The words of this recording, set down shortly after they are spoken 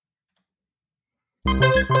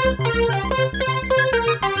You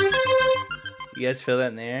guys feel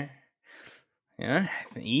that in the air? Yeah,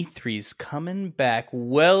 E3's coming back.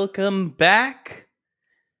 Welcome back.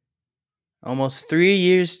 Almost 3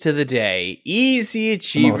 years to the day. Easy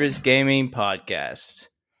Achievers Gaming Podcast.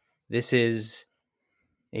 This is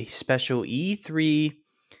a special E3.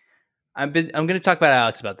 I'm going to talk about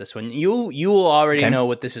Alex about this one. You will already know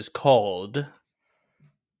what this is called.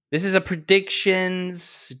 This is a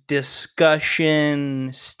predictions,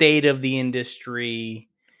 discussion, state of the industry,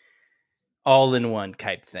 all in one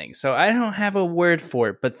type thing. So I don't have a word for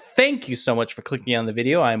it, but thank you so much for clicking on the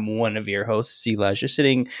video. I'm one of your hosts, Elijah.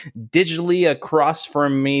 Sitting digitally across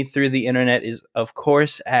from me through the internet is, of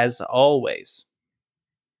course, as always,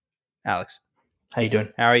 Alex. How you doing?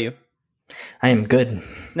 How are you? I am good.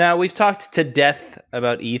 Now, we've talked to death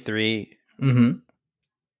about E3. Mm-hmm.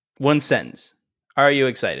 One sentence. Are you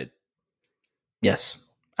excited? Yes.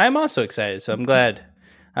 I'm also excited, so I'm glad.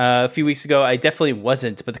 A few weeks ago, I definitely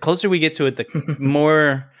wasn't, but the closer we get to it, the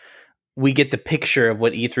more we get the picture of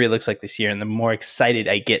what E3 looks like this year, and the more excited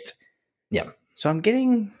I get. Yeah. So I'm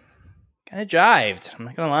getting kind of jived. I'm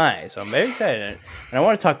not going to lie. So I'm very excited, and I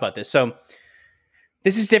want to talk about this. So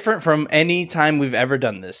this is different from any time we've ever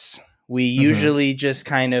done this. We usually just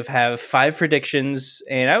kind of have 5 predictions,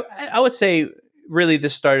 and I would say really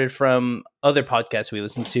this started from other podcasts we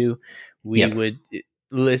listened to. We would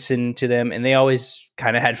listen to them, and they always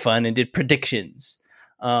kind of had fun and did predictions.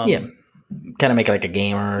 Kind of make it like a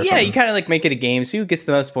game or something. You kind of like make it a game. See who gets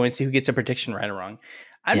the most points, see who gets a prediction right or wrong.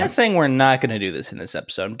 I'm not saying we're not going to do this in this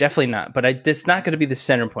episode. I'm definitely not, but it's not going to be the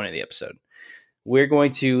center point of the episode. We're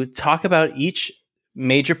going to talk about each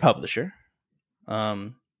major publisher.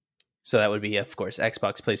 So that would be, of course,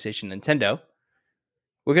 Xbox, PlayStation, Nintendo.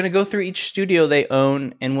 We're going to go through each studio they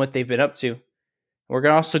own and what they've been up to. We're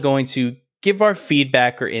also going to give our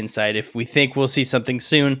feedback or insight if we think we'll see something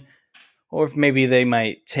soon, or if maybe they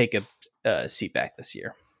might take a seat back this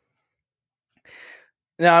year.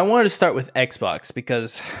 Now, I wanted to start with Xbox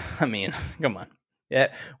because, I mean, come on.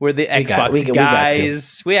 Yeah, we're the Xbox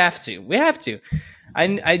guys. We have to.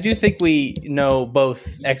 I do think we know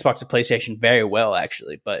both Xbox and PlayStation very well,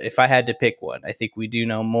 actually. But if I had to pick one, I think we do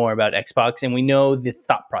know more about Xbox, and we know the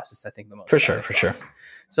thought process, I think, the most. For sure.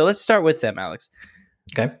 So let's start with them, Alex.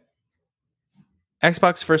 Okay.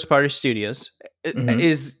 Xbox First Party Studios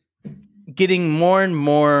is getting more and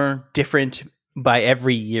more different by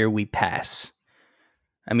every year we pass.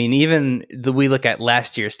 I mean, even we look at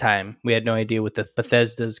last year's time, we had no idea what the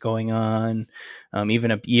Bethesda's going on.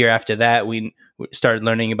 Even a year after that, we started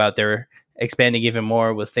learning about their expanding even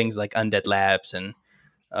more with things like Undead Labs and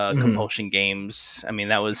Compulsion Games. I mean,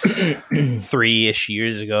 that was 3-ish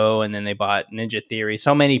years ago, and then they bought Ninja Theory.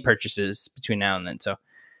 So many purchases between now and then. So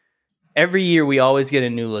every year we always get a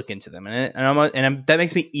new look into them, and that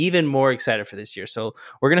makes me even more excited for this year. So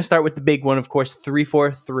we're going to start with the big one, of course,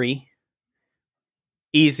 343.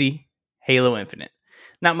 Easy, Halo Infinite.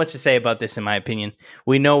 Not much to say about this, in my opinion.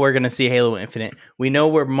 We know we're going to see Halo Infinite. We know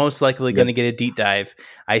we're most likely going to get a deep dive.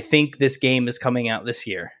 I think this game is coming out this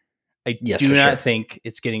year. I do not think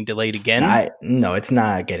it's getting delayed again. No, it's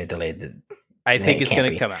not getting delayed. I think it's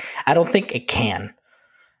going to come out. I don't think it can.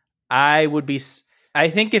 I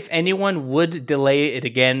think if anyone would delay it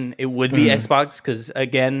again, it would be Xbox, because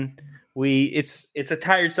again, it's a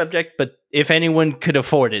tired subject. But if anyone could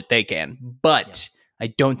afford it, they can. But I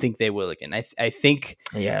don't think they will again. I think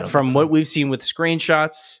from what we've seen with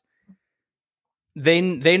screenshots,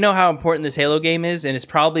 they know how important this Halo game is, and it's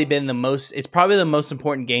probably the most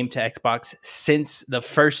important game to Xbox since the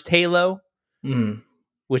first Halo,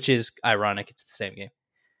 which is ironic. It's the same game.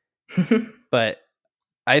 But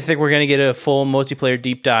I think we're going to get a full multiplayer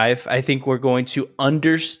deep dive. I think we're going to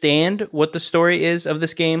understand what the story is of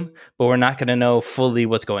this game, but we're not going to know fully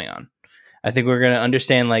what's going on. I think we're going to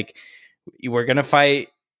understand, like, we're going to fight,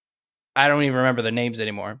 I don't even remember their names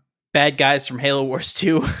anymore. Bad guys from Halo Wars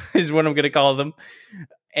 2 is what I'm going to call them.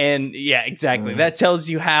 And yeah, exactly. That tells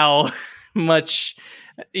you how much,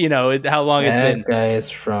 how long it's been. Bad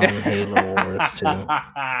guys from Halo Wars 2.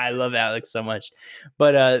 I love Alex so much.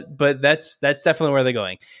 But that's definitely where they're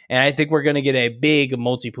going. And I think we're going to get a big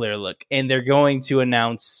multiplayer look. And they're going to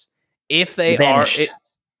announce if they Banished.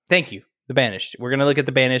 Thank you. The Banished. We're going to look at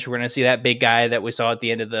the Banished. We're going to see that big guy that we saw at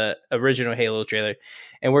the end of the original Halo trailer.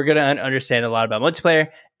 And we're going to understand a lot about multiplayer.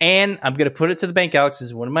 And I'm going to put it to the bank, Alex,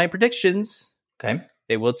 as one of my predictions. Okay.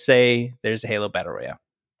 They will say there's a Halo Battle Royale.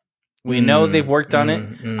 We know they've worked on it.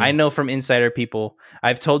 I know from insider people.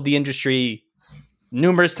 I've told the industry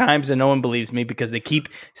numerous times and no one believes me because they keep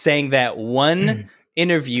saying that one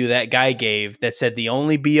interview that guy gave that said the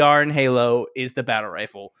only BR in Halo is the battle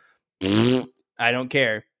rifle. I don't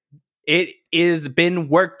care. It is been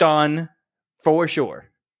worked on for sure.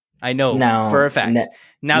 I know for a fact.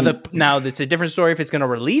 Now it's a different story if it's going to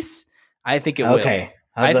release. I think it will. Okay.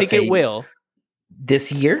 I think it will.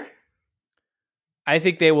 This year? I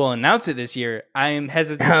think they will announce it this year. I am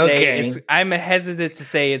hesitant to say I'm hesitant to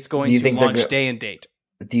say it's going to launch day and date.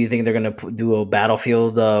 Do you think they're gonna do a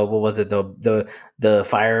Battlefield? What was it? The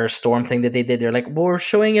Firestorm thing that they did? They're like, well, we're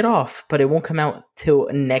showing it off, but it won't come out till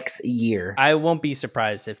next year. I won't be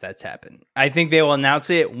surprised if that's happened. I think they will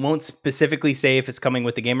announce it. Won't specifically say if it's coming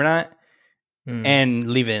with the game or not, and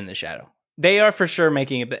leave it in the shadow. They are for sure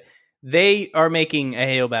making it. They are making a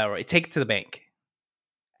Halo Battle Royale. Take it to the bank.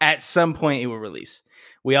 At some point, it will release.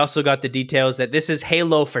 We also got the details that this is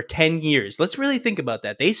Halo for 10 years. Let's really think about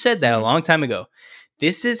that. They said that a long time ago.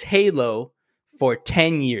 This is Halo for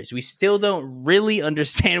 10 years. We still don't really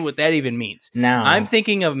understand what that even means. Now, I'm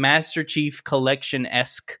thinking of Master Chief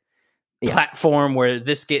Collection-esque platform where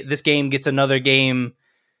this game gets another game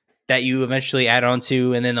that you eventually add on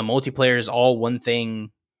to, and then the multiplayer is all one thing,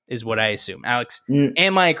 is what I assume. Alex,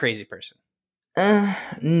 am I a crazy person?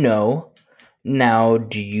 No. Now,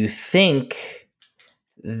 do you think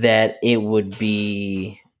that it would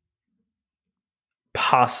be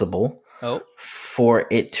possible for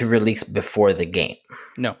it to release before the game?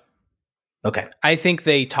 No. Okay. I think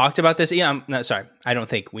they talked about this. Yeah, I'm not sorry. I don't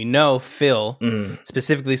think. We know Phil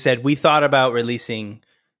specifically said we thought about releasing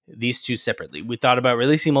these two separately. We thought about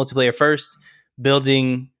releasing multiplayer first,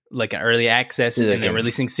 building like an early access, and then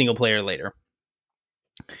releasing single player later.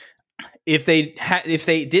 If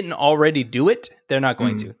they didn't already do it, they're not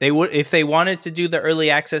going to. They would if they wanted to do the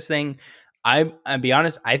early access thing. I'll be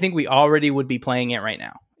honest. I think we already would be playing it right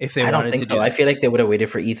now. If they wanted to do that. I feel like they would have waited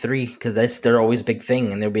for E3 because that's their always big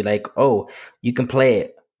thing, and they'll be like, "Oh, you can play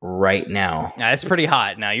it right now." Nah, that's pretty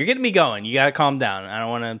hot. Now you're getting me going. You got to calm down. I don't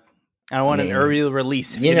want an early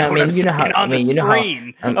release. If you know what I'm saying on the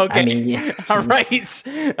screen. Okay.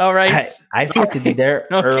 All right. I see what you did there.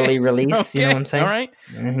 Okay. Early release. You know what I'm saying? All right.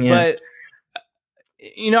 But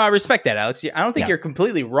I respect that, Alex. I don't think you're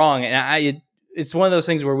completely wrong, and it's one of those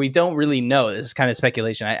things where we don't really know. This is kind of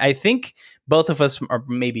speculation. I think both of us are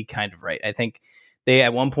maybe kind of right. I think they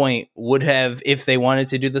at one point would have, if they wanted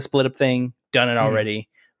to do the split up thing, done it already.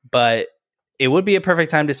 But it would be a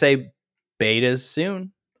perfect time to say betas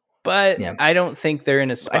soon. But I don't think they're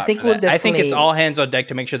in a spot for that. I think it's all hands on deck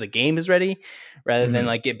to make sure the game is ready rather than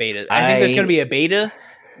like get beta. I think there's going to be a beta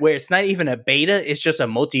where it's not even a beta. It's just a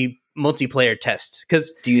multiplayer test.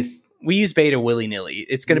 Because we use beta willy-nilly.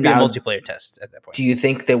 It's going to be a multiplayer test at that point. Do you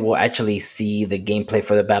think that we'll actually see the gameplay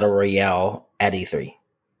for the Battle Royale at E3?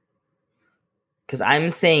 Because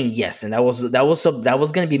I'm saying yes, and that was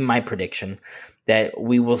going to be my prediction, that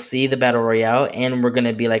we will see the Battle Royale and we're going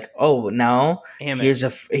to be like, oh, now here's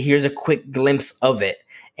a quick glimpse of it,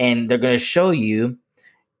 and they're going to show you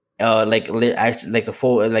like the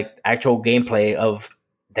full actual gameplay of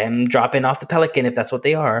them dropping off the Pelican if that's what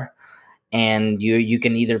they are. And you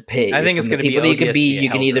can either pick. I think it's going to be ODST. You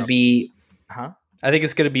can either be, I think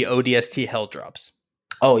it's going to be ODST Hell Drops.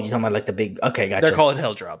 Oh, you're talking about like the big. Okay, gotcha. They're called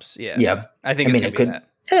Hell Drops. Yeah. I think it's going to be that.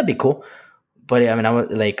 Yeah, that'd be cool. But I mean, I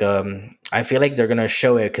would like. I feel like they're going to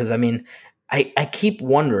show it because I mean, I keep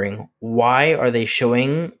wondering why are they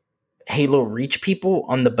showing Halo Reach people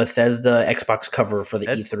on the Bethesda Xbox cover for the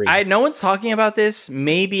E3. No one's talking about this.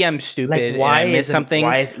 Maybe I'm stupid. Like, why is something?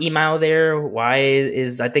 Why is Email there? Why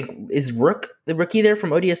is Rook the rookie there from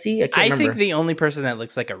ODST? I think the only person that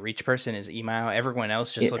looks like a Reach person is Email. Everyone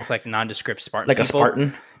else just looks like nondescript Spartan. Like people. A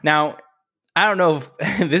Spartan. Now, I don't know if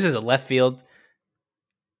this is a left field.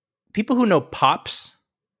 People who know Pops.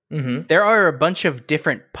 Mm-hmm. There are a bunch of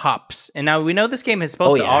different Pops, and now we know this game is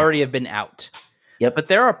supposed to already have been out. Yep. But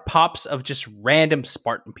there are pops of just random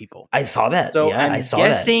Spartan people. I saw that. So I'm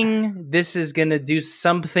guessing this is going to do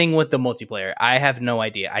something with the multiplayer. I have no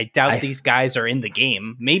idea. I doubt these guys are in the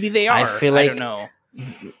game. Maybe they are. I don't know.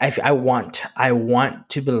 I want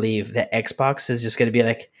to believe that Xbox is just going to be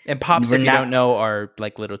like... And pops, if you don't know, are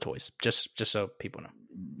like little toys. Just so people know.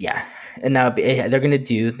 Yeah. And now they're going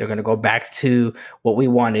to go back to what we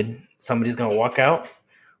wanted. Somebody's going to walk out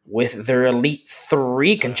with their Elite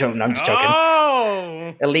 3 controller. No, I'm just joking.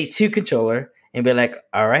 Oh! Elite 2 controller and be like,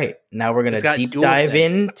 all right, now we're gonna deep dive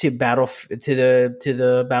into to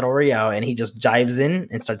the Battle Royale, and he just dives in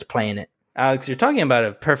and starts playing it. Alex, you're talking about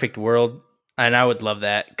a perfect world, and I would love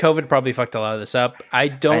that. COVID probably fucked a lot of this up. I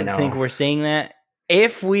don't think we're seeing that.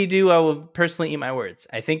 If we do, I will personally eat my words.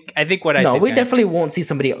 I think what I say. No, we definitely won't see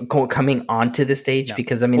somebody coming onto the stage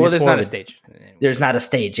because I mean, there's not a stage. There's not a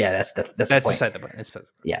stage. Yeah, that's the point. Beside the point.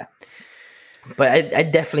 Yeah. But I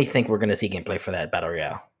definitely think we're going to see gameplay for that Battle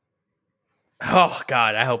Royale. Oh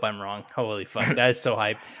God, I hope I'm wrong. Holy fuck, that is so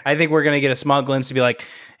hype. I think we're gonna get a small glimpse to be like,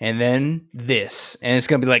 and then this, and it's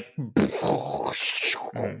gonna be like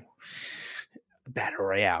Battle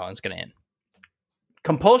Royale, and it's gonna end.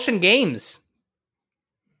 Compulsion Games.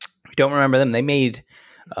 If you don't remember them, they made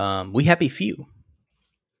We Happy Few.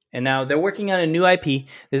 And now they're working on a new IP.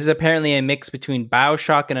 This is apparently a mix between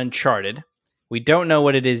BioShock and Uncharted. We don't know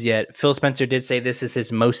what it is yet. Phil Spencer did say this is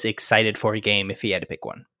his most excited for a game if he had to pick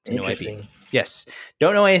one. It's a new IP. Yes.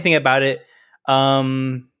 Don't know anything about it.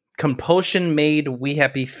 Compulsion made We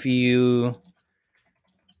Happy Few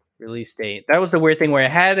release date. That was the weird thing where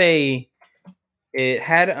it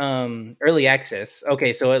had early access.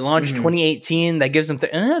 Okay, so it launched 2018. That gives them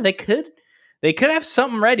they could have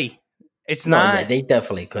something ready. It's not. Yeah, they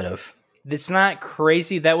definitely could have. It's not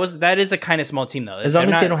crazy. That is a kind of small team though. As long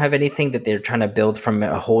as they don't have anything that they're trying to build from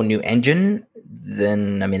a whole new engine,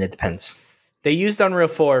 then I mean it depends. They used Unreal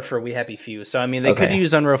 4 for We Happy Few, so I mean they could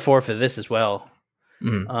use Unreal 4 for this as well.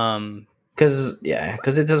 Because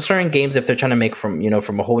it's a certain games if they're trying to make from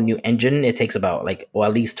a whole new engine, it takes about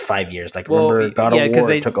at least 5 years. Like remember God of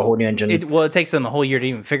War took a whole new engine. It takes them a whole year to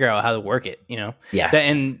even figure out how to work it. Yeah,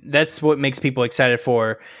 and that's what makes people excited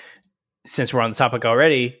for. Since we're on the topic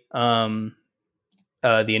already, the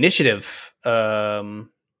Initiative.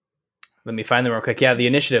 Let me find them real quick. Yeah, the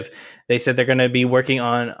Initiative. They said they're going to be working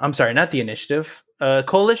on. I'm sorry, not the Initiative.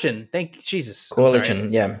 Coalition. Thank Jesus.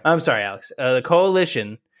 Coalition. I'm sorry, Alex. The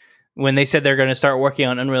Coalition. When they said they're going to start working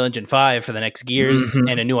on Unreal Engine 5 for the next Gears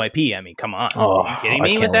and a new IP, I mean, come on. Are you kidding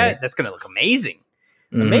me with that? Wait. That's going to look amazing.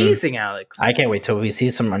 Amazing, Alex. I can't wait till we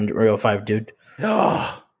see some Unreal 5, dude.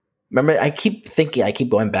 Oh. Remember, I keep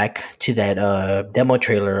going back to that demo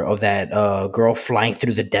trailer of that girl flying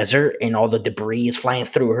through the desert and all the debris is flying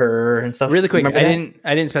through her and stuff. Really quick, I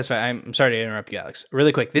didn't specify. I'm sorry to interrupt you, Alex.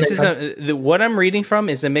 Really quick, this is what I'm reading from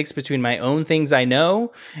is a mix between my own things I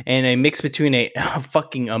know and a mix between a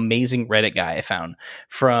fucking amazing Reddit guy I found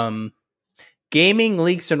from Gaming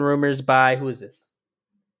Leaks and Rumors by who is this?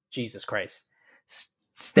 Jesus Christ,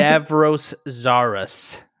 Stavros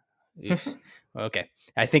Zaras. Okay.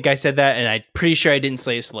 I think I said that, and I'm pretty sure I didn't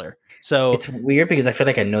say a slur. So it's weird because I feel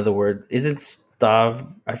like I know the word. Isn't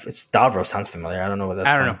Stavros sounds familiar? I don't know what that's.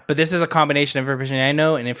 I don't know, but this is a combination of information I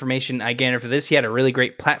know and information I gathered for this. He had a really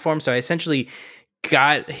great platform, so I essentially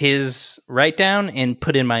got his write down and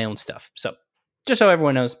put in my own stuff. So just so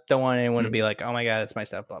everyone knows, don't want anyone to be like, "Oh my god, that's my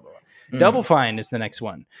stuff." Blah blah blah. Double Fine is the next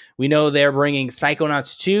one. We know they're bringing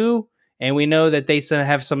Psychonauts 2, and we know that they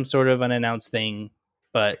have some sort of unannounced thing.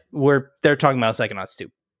 But they're talking about Psychonauts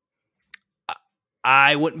 2.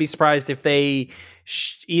 I wouldn't be surprised if they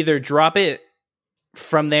either drop it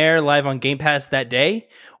from there live on Game Pass that day,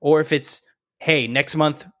 or if it's, hey, next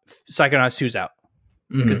month Psychonauts 2's out.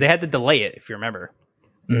 Because they had to delay it, if you remember.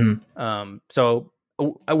 So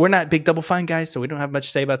we're not big Double Fine guys, so we don't have much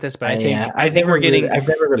to say about this. But I think we're getting. I've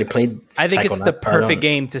never really played. I think it's the perfect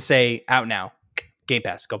game to say out now. Game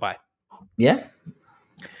Pass, go buy. Yeah.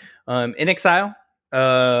 In Exile.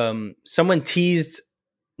 Someone teased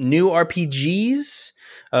new RPGs,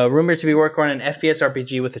 rumored to be working on an FPS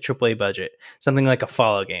RPG with a AAA budget, something like a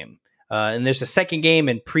Fallout game. And there's a second game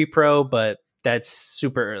in pre-pro, but that's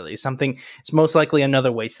super early. It's most likely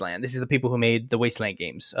another Wasteland. This is the people who made the Wasteland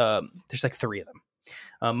games. There's like 3 of them.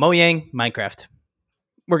 Mojang, Minecraft.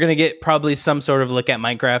 We're going to get probably some sort of look at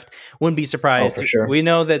Minecraft. Wouldn't be surprised. For sure. We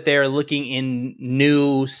know that they're looking in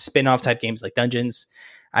new spin-off type games like Dungeons.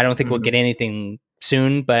 I don't think we'll get anything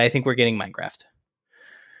soon, but I think we're getting Minecraft.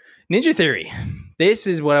 Ninja Theory. This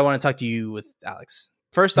is what I want to talk to you with, Alex.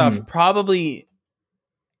 First off, probably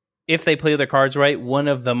if they play their cards right, one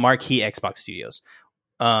of the marquee Xbox studios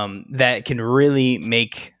that can really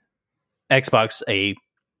make Xbox a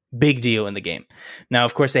big deal in the game. Now,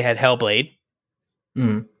 of course, they had Hellblade,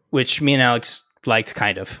 which me and Alex liked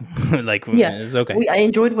kind of. It was okay. I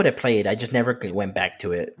enjoyed what I played. I just never went back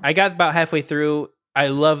to it. I got about halfway through. I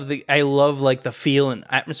love like the feel and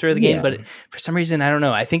atmosphere of the game, but for some reason I don't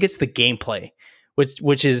know. I think it's the gameplay,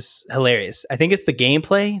 which is hilarious. I think it's the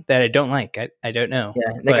gameplay that I don't like. I don't know.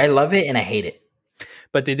 Yeah, I love it and I hate it.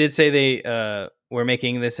 But they did say they were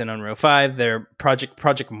making this in Unreal 5. Their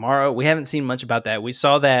Project Mara. We haven't seen much about that. We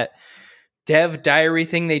saw that dev diary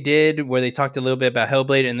thing they did where they talked a little bit about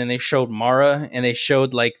Hellblade, and then they showed Mara and they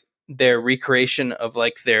showed like their recreation of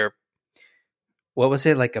like their what was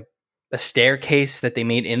it like a staircase that they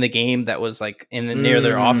made in the game that was like near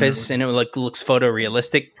their office, and it looks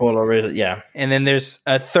photorealistic. Yeah. And then there's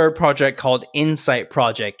a third project called Insight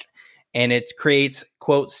Project, and it creates,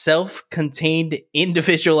 quote, self-contained,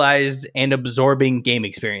 individualized, and absorbing game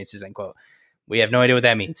experiences, end quote. We have no idea what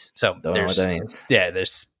that means. So there's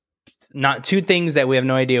not two things that we have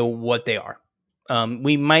no idea what they are.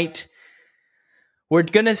 We're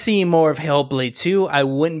gonna see more of Hellblade 2. I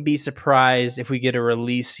wouldn't be surprised if we get a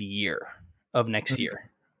release year of next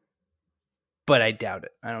year, but I doubt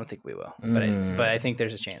it. I don't think we will. But I think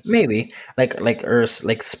there's a chance. Maybe like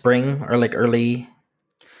spring or like early.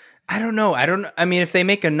 I don't know. I mean, if they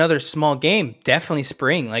make another small game, definitely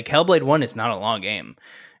spring. Like Hellblade 1 is not a long game.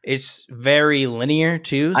 It's very linear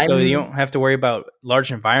too, so you don't have to worry about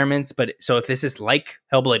large environments. But so if this is like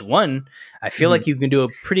Hellblade 1, I feel like you can do a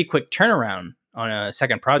pretty quick turnaround on a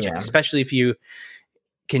second project, especially if you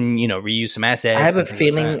can, reuse some assets. I have a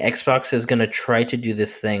feeling Xbox is going to try to do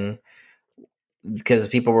this thing because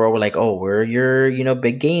people were all like, "Oh, where are your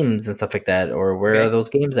big games and stuff like that?" Or where are those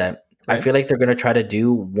games at? Right. I feel like they're going to try to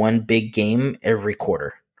do one big game every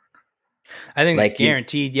quarter. I think that's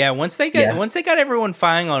guaranteed. Yeah, once they got everyone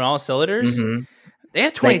firing on all cylinders, they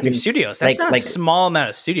have 23 studios. That's not a small amount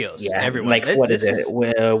of studios. Yeah, everyone. What is it?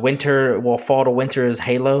 Fall to winter is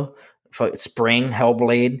Halo. Spring,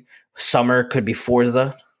 Hellblade. Summer could be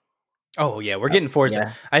Forza. Oh yeah, we're getting Forza.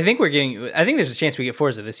 Yeah. I think there's a chance we get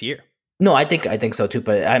Forza this year. No, I think so too.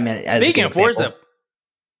 But I mean, speaking of Forza,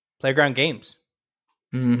 Playground Games.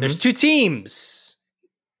 There's 2 teams,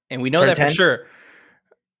 and we know that for sure.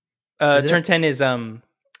 Turn 10 is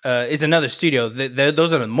another studio.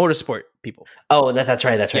 Those are the motorsport people. Oh, that's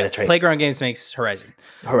right. That's right. Playground Games makes Horizon.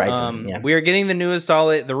 Yeah. We are getting the newest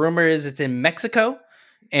solid. The rumor is it's in Mexico,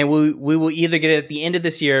 and we will either get it at the end of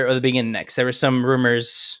this year or the beginning of next. There were some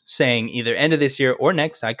rumors saying either end of this year or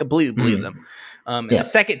next. I completely believe them. And the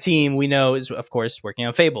second team we know is, of course, working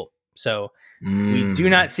on Fable. So we do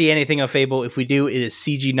not see anything of Fable. If we do, it is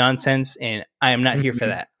CG nonsense, and I am not here for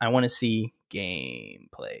that. I want to see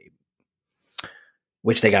gameplay.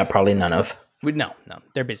 Which they got probably none of. No,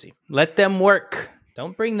 they're busy. Let them work.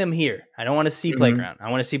 Don't bring them here. I don't want to see Playground. I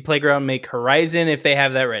want to see Playground make Horizon if they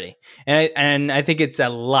have that ready. And I think it's a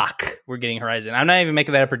lock we're getting Horizon. I'm not even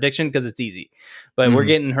making that a prediction because it's easy. But we're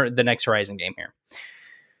getting the next Horizon game here.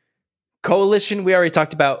 Coalition, we already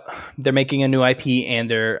talked about. They're making a new IP and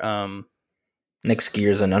they're... next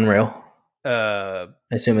Gears and Unreal. I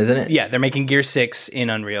assume, isn't it? Yeah, they're making Gear 6 in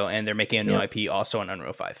Unreal and they're making a new IP also on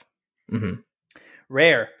Unreal 5.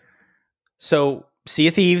 Rare. So Sea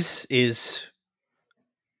of Thieves is...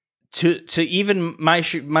 To even my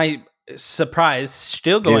surprise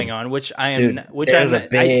still going on, which there's a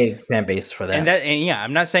big fan base for that. And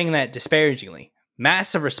I'm not saying that disparagingly.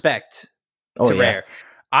 Massive respect to Rare.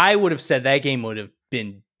 I would have said that game would have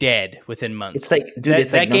been dead within months. It's like, dude,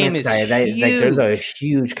 that game is huge. There's a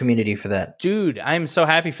huge community for that. Dude, I'm so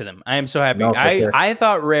happy for them. I am so happy. No, I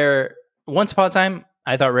thought Rare, once upon a time,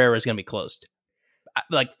 I thought Rare was going to be closed.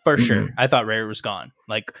 Like, for sure. I thought Rare was gone.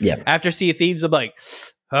 Like, after Sea of Thieves, I'm like...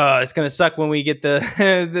 Oh, it's gonna suck when we get the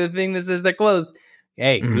the thing that says they're closed.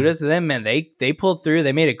 Hey, kudos to them, man. They pulled through.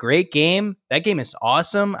 They made a great game. That game is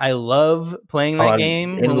awesome. I love playing that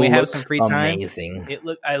game when we have some free time. Amazing.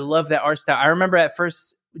 I love that art style. I remember at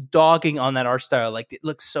first dogging on that art style. Like, it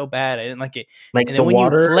looks so bad. I didn't like it. Like, and then when you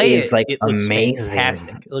play it, like, it looks amazing.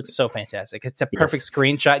 Fantastic. It looks so fantastic. It's a perfect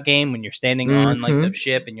screenshot game when you're standing on like the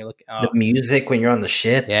ship and you're looking. The music when you're on the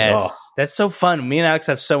ship. Yes, that's so fun. Me and Alex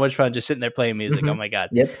have so much fun just sitting there playing music. Oh my god.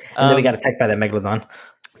 Yep. And then we got attacked by that megalodon.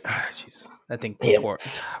 Jeez, that thing tore.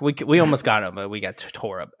 We almost got him, but we got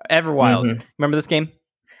tore up. Everwild. Remember this game?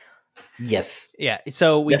 Yes. Yeah.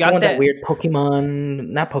 So we got that weird Pokemon,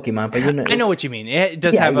 not Pokemon, but I know what you mean. It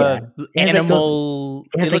does have a animal.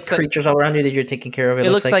 It has like creatures all around you that you're taking care of.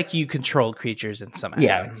 It looks like you control creatures in some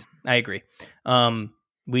aspects. I agree.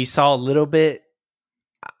 We saw a little bit.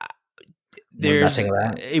 There's nothing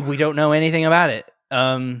about it. We don't know anything about it.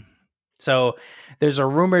 So there's a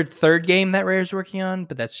rumored third game that Rare's working on,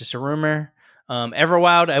 but that's just a rumor.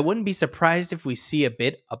 Everwild, I wouldn't be surprised if we see a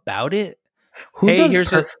bit about it.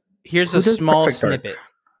 Here's a small snippet.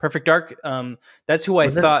 Perfect Dark. That's who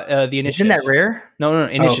I thought the Initiative. Isn't that Rare? No,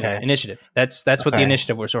 Initiative. Okay. Initiative. That's what the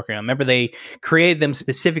Initiative was working on. Remember, they created them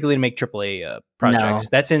specifically to make AAA projects. No.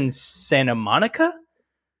 That's in Santa Monica.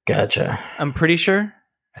 Gotcha. I'm pretty sure.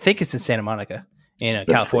 I think it's in Santa Monica in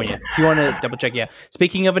California. If you want to double check, yeah.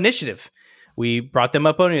 Speaking of Initiative, we brought them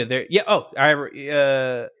up on here.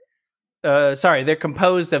 Sorry, they're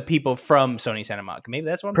composed of people from Sony Santa Monica. Maybe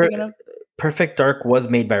that's what I'm thinking of. Perfect Dark was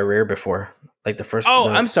made by Rare before, like the first. Oh,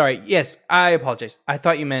 I'm sorry. Yes, I apologize. I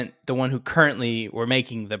thought you meant the one who currently were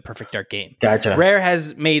making the Perfect Dark game. Gotcha. Rare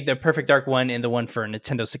has made the Perfect Dark one and the one for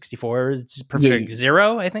Nintendo 64. It's Perfect Dark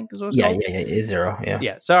Zero, I think is what it's called. Yeah, it's Zero.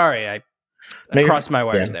 Yeah. Sorry, I crossed my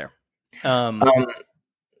wires there.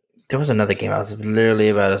 There was another game I was literally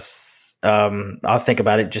about to. I'll think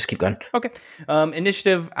about it. Just keep going. Okay.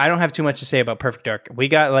 Initiative. I don't have too much to say about Perfect Dark. We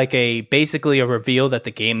got like basically a reveal that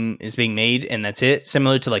the game is being made, and that's it.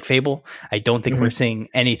 Similar to like Fable. I don't think we're seeing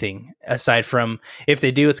anything aside from, if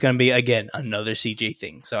they do, it's going to be again another CG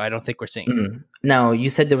thing. So I don't think we're seeing. Now, you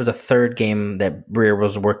said there was a third game that Rare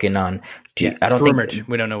was working on. I don't rumored. think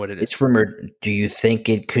We don't know what it is. It's rumored. Do you think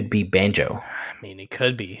it could be Banjo? I mean, it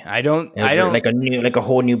could be. I don't like a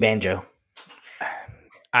whole new Banjo.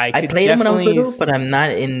 I played them when I was little, but I'm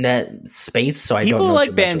not in that space, so I don't know. People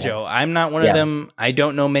like Banjo. I'm not one of them. I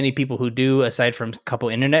don't know many people who do, aside from a couple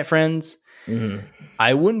internet friends.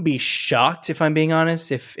 I wouldn't be shocked, if I'm being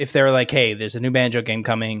honest, if they were like, "Hey, there's a new Banjo game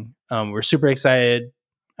coming. We're super excited.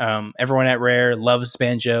 Everyone at Rare loves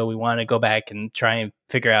Banjo. We want to go back and try and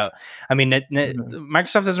figure out." I mean,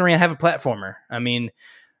 Microsoft doesn't really have a platformer. I mean,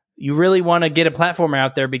 you really want to get a platformer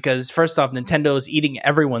out there because, first off, Nintendo is eating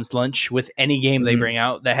everyone's lunch with any game they bring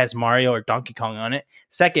out that has Mario or Donkey Kong on it.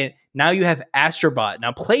 Second, now you have Astrobot.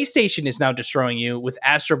 Now, PlayStation is now destroying you with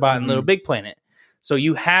Astrobot and Little Big Planet. So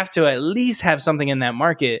you have to at least have something in that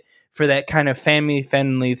market for that kind of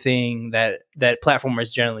family-friendly thing that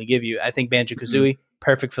platformers generally give you. I think Banjo-Kazooie,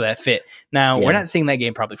 perfect for that fit. Now, we're not seeing that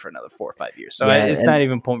game probably for another 4 or 5 years. So it's not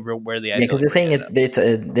even point where the because they're saying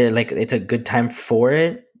it's a good time for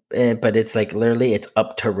it. But it's like literally it's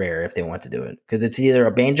up to Rare if they want to do it, because it's either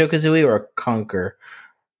a Banjo-Kazooie or a Conquer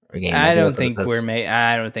game. I don't think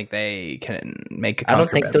I don't think they can make a Conquer. I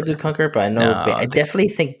don't think they'll do Conquer, but I know I definitely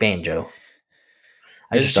think Banjo.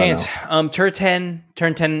 There's a chance.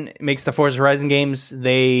 Turn 10 makes the Forza Horizon games.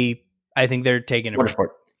 I think they're taking it. Motorsport.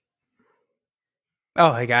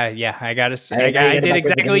 Oh, I did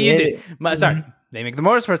exactly what you did. Sorry, they make the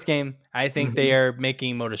Motorsports game. I think they are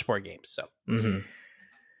making Motorsport games. So.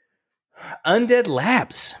 Undead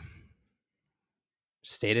Labs,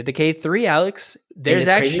 State of Decay 3, Alex. There's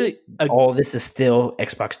actually all this is still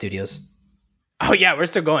Xbox Studios. Oh yeah, we're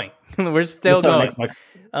still going. we're still going.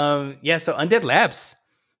 Xbox. So Undead Labs.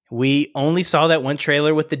 We only saw that one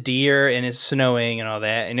trailer with the deer and it's snowing and all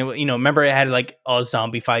that, and it, remember it had like all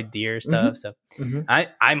zombified deer stuff. So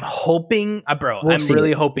I'm hoping, bro. I'm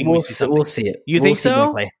really hoping we see something. We'll see it. You think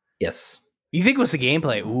so? Gameplay. Yes. You think it was the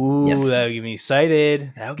gameplay? Ooh, that would get me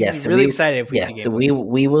excited. That would get me really excited if we see gameplay.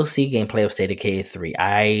 We will see gameplay of State of Decay 3.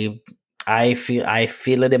 I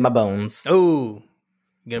feel it in my bones. Oh,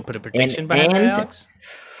 you gonna put a prediction behind that, Alex?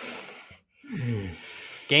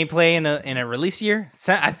 Gameplay in a release year?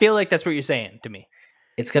 I feel like that's what you're saying to me.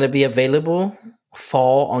 It's gonna be available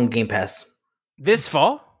fall on Game Pass. This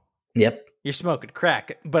fall? Yep. You're smoking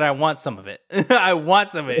crack, but I want some of it. I want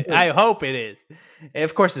some of it. I hope it is.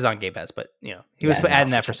 Of course, it's on Game Pass, but he was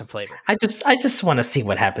adding that for some flavor. I just want to see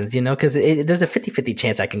what happens, because there's a 50-50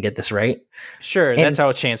 chance I can get this right. Sure, that's how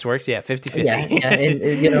a chance works. Yeah, 50-50. Yeah,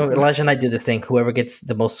 and Elijah and I do this thing. Whoever gets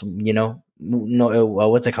the most,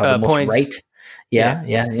 what's it called? The most points. Right. Yeah.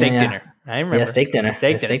 Steak dinner. I remember. Yeah, steak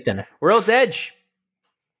dinner. World's Edge.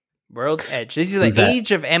 This is like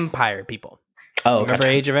Age of Empire people. Oh, remember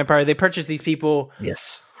Age of Empire? They purchased these people.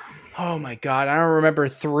 Yes. Oh my god, I don't remember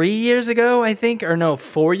 3 years ago, I think, or no,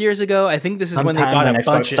 4 years ago. I think this is when they bought a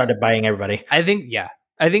bunch. Started buying everybody. I think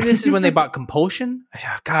this is when they bought Compulsion.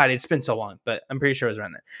 God, it's been so long, but I'm pretty sure it was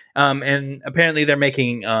around that. And apparently they're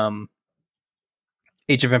making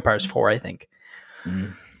Age of Empires 4, I think.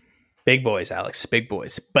 Big boys, Alex, big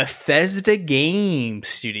boys. Bethesda Game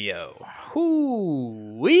Studio.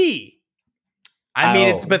 Hoo-wee. I mean,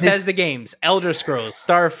 it's Bethesda Games, Elder Scrolls,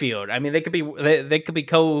 Starfield. I mean, they could be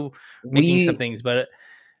co-making some things, but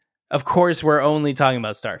of course, we're only talking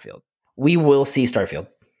about Starfield. We will see Starfield.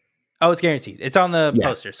 Oh, it's guaranteed. It's on the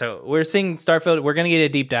poster, so we're seeing Starfield. We're going to get a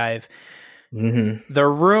deep dive. The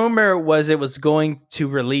rumor was it was going to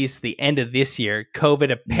release the end of this year.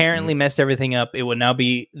 COVID apparently messed everything up. It will now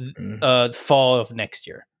be fall of next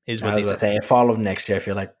year. Is what they say. Fall of next year. I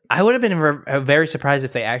feel like I would have been very surprised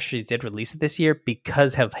if they actually did release it this year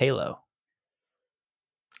because of Halo.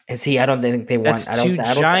 And see, I don't think they want. I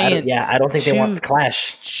don't think they want the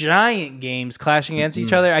clash. Giant games clashing against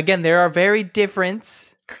each other. Again, they are very different.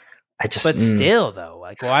 Still, though,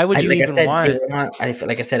 like, why would you even want?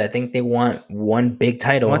 Like I said, I think they want one big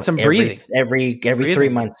title. Want some breathing every 3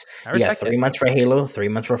 months. You got 3 months for Halo, 3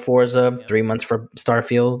 months for Forza, 3 months for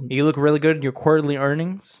Starfield. You look really good in your quarterly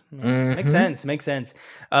earnings. Makes sense.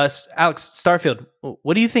 Alex, Starfield.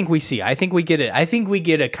 What do you think we see? I think we get it. I think we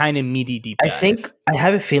get a kind of meaty deep dive. I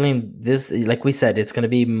have a feeling this, like we said, it's going to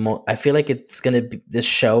be. I feel like it's going to be. This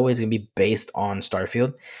show is going to be based on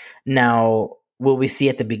Starfield. Now, will we see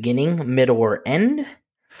at the beginning, middle, or end?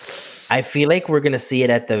 I feel like we're going to see it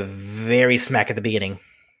at the very smack at the beginning.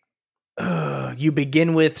 you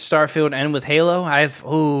begin with Starfield and with Halo. I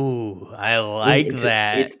like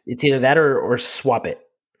that. It's either that or swap it.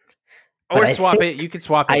 Or swap it. You could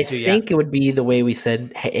swap it too. I think it would be the way we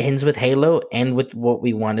said, it ends with Halo and with what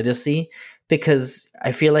we wanted to see, because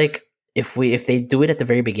I feel like if they do it at the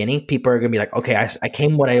very beginning, people are gonna be like, okay, I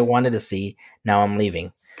came what I wanted to see. Now I'm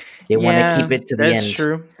leaving. They want to keep it to the end.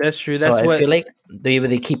 That's true. So I feel like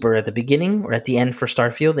they keep her at the beginning or at the end for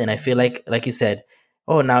Starfield, and I feel like you said,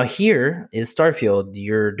 oh, now here is Starfield.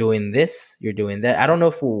 You're doing this. You're doing that. I don't know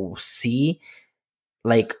if we'll see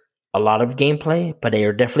like a lot of gameplay, but they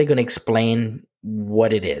are definitely going to explain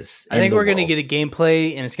what it is. I think we're going to get a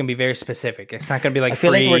gameplay, and it's going to be very specific. It's not going to be like I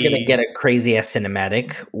feel like we're going to get a crazy ass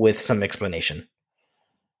cinematic with some explanation.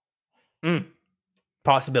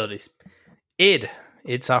 Possibilities. id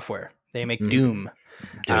Software. They make Doom.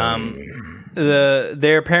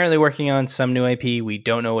 They're apparently working on some new IP. We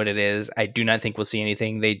don't know what it is. I do not think we'll see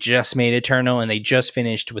anything. They just made Eternal, and they just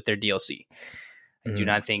finished with their DLC. I do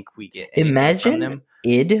not think we get anything from them.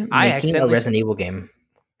 id making a Resident Evil game.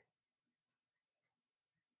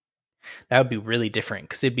 That would be really different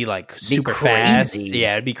because it'd be like super fast.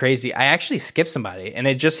 Yeah, it'd be crazy. I actually skipped somebody, and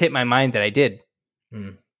it just hit my mind that I did.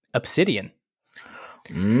 Obsidian.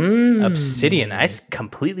 Obsidian. I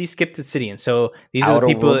completely skipped Obsidian. So these are the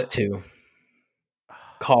people. Worlds 2.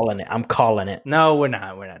 Calling it. I'm calling it. No, we're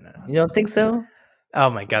not. No. You don't think so? Oh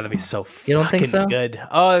my god, that'd be so you don't think so? Good.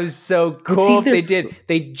 Oh, it was so cool if they did.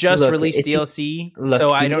 They just released DLC,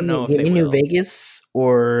 so I don't know if they will. New Vegas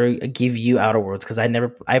or give you Outer Worlds, because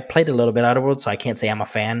I played a little bit Outer Worlds, so I can't say I'm a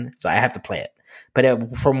fan, so I have to play it.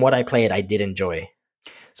 But from what I played, I did enjoy.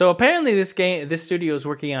 So apparently, this studio is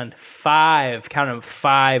working on 5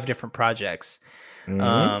 different projects.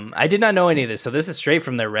 I did not know any of this, so this is straight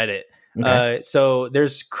from their Reddit. Okay. So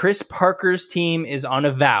there's Chris Parker's team is on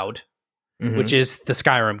Avowed. Which is the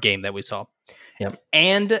Skyrim game that we saw. Yep.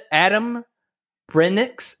 And Adam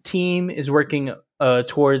Brennick's team is working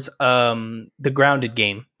towards the Grounded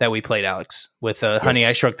game that we played, Alex, with Honey,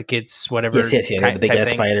 I Shrunk the Kids, whatever. Yes, the big bad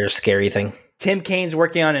spider, scary thing. Tim Kane's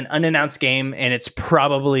working on an unannounced game, and it's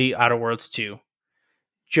probably Outer Worlds 2.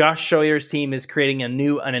 Josh Sawyer's team is creating a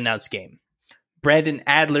new unannounced game. Brandon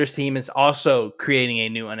Adler's team is also creating a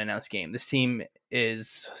new unannounced game. This team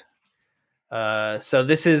is... so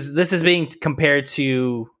this is being compared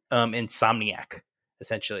to Insomniac,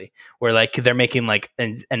 essentially, where like they're making like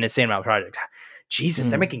an insane amount of projects. Jesus,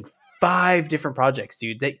 they're making 5 different projects,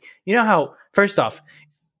 dude. You know how, first off,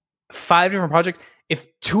 5 different projects. If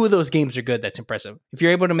 2 of those games are good, that's impressive. If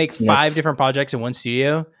you're able to make 5 different projects in one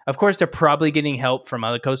studio, of course they're probably getting help from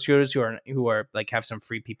other co-studios who are like have some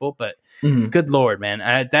free people. But good lord, man,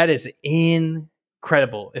 that is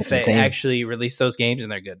incredible. If they actually release those games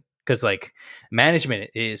and they're good. Because like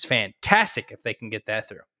management is fantastic if they can get that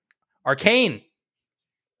through. Arcane.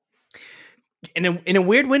 In a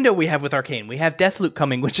weird window we have with Arcane, we have Deathloop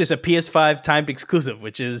coming, which is a PS5 timed exclusive,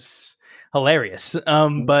 which is hilarious.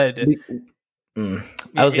 But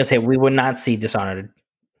I was gonna say we would not see Dishonored.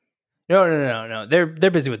 No. They're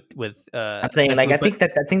busy with. I'm saying Deathloop,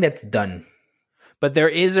 I think that's done. But there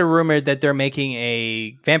is a rumor that they're making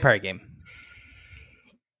a vampire game.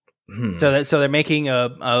 So they're making a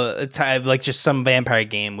like just some vampire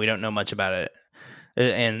game. We don't know much about it,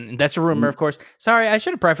 and that's a rumor, of course. Sorry, I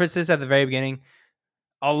should have prefaced this at the very beginning.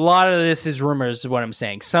 A lot of this is rumors, is what I'm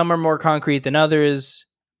saying. Some are more concrete than others,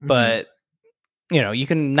 but you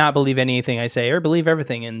can not believe anything I say or believe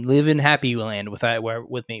everything and live in happy land with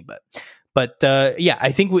me. But yeah,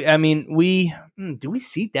 I think we do we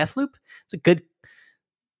see Deathloop? It's a good.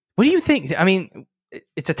 What do you think? I mean,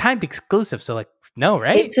 it's a timed exclusive, so like. No,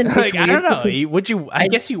 right? I don't know. Would you? I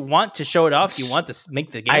guess you want to show it off. You want to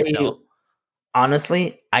make the game sell.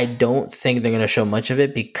 Honestly, I don't think they're going to show much of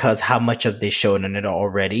it because how much of they showed in it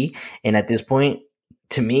already. And at this point,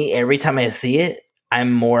 to me, every time I see it,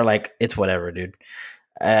 I'm more like it's whatever, dude.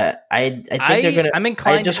 I think they're gonna. I'm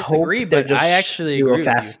inclined to disagree, but I actually do agree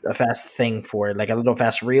a fast thing for it, like a little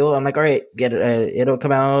fast reel. I'm like, all right, get it. It'll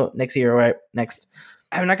come out next year. All right, next.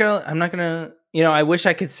 I'm not gonna. I wish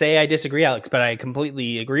I could say I disagree, Alex, but I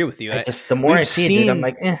completely agree with you. The more I see it, dude, I'm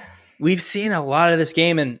like, We've seen a lot of this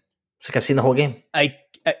game, and it's like I've seen the whole game.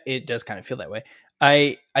 It does kind of feel that way.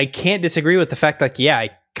 I can't disagree with the fact, like, yeah,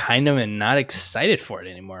 I kind of am not excited for it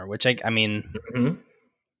anymore, which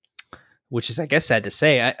which is, I guess, sad to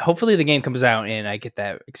say. Hopefully the game comes out and I get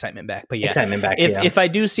that excitement back. But yeah, if I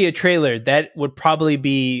do see a trailer, that would probably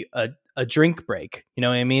be a drink break. You know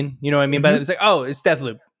what I mean? You know what I mean by that? It's like, oh, it's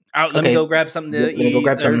Deathloop. Out, let me go grab something to Let me go eat,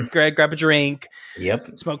 grab or some. grab a drink,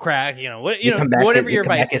 Yep. smoke crack. Come back, whatever your come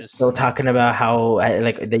back, vice it's is. still talking about how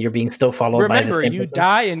that you're being still followed by the Remember, same you person.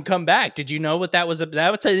 die and come back. Did you know what that was?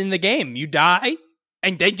 That was in the game. You die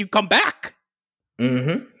and then you come back.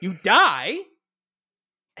 Mm-hmm. You die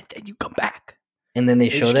and then you come back. And then they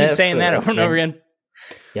show just that. Keep saying that over and over again.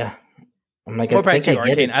 Yeah. I'm like, More proud to you, I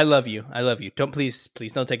get Arcane. it. I love you. Don't please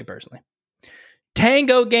don't take it personally.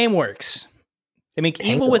 Tango Gameworks. They make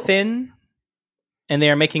Tango. Evil Within, and they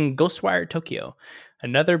are making Ghostwire Tokyo,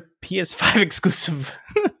 another PS5 exclusive,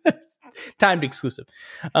 timed exclusive.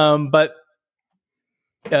 But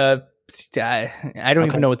I don't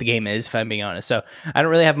even know what the game is, if I'm being honest. So I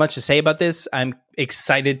don't really have much to say about this. I'm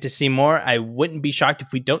excited to see more. I wouldn't be shocked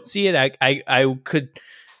if we don't see it. I could.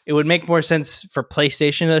 It would make more sense for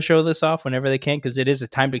PlayStation to show this off whenever they can, because it is a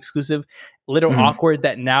timed exclusive. Little awkward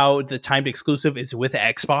that now the timed exclusive is with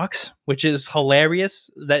Xbox, which is hilarious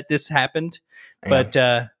that this happened.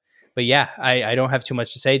 Yeah. But yeah, I don't have too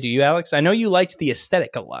much to say. Do you, Alex? I know you liked the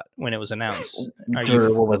aesthetic a lot when it was announced.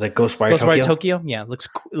 What was it? Ghostwire Tokyo? Yeah, looks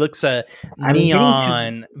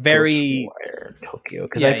neon, very Ghostwire Tokyo.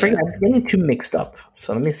 Because I forget, I'm getting too mixed up.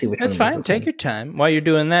 So let me see which That's one. That's fine. Take your time. While you're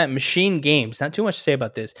doing that, Machine Games. Not too much to say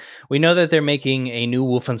about this. We know that they're making a new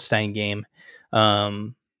Wolfenstein game.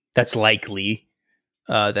 That's likely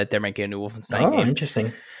that they're making a new Wolfenstein game. Oh,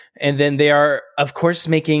 interesting. And then they are, of course,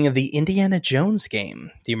 making the Indiana Jones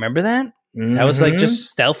game. Do you remember that? Mm-hmm. That was like just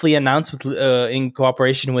stealthily announced with in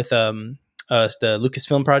cooperation with the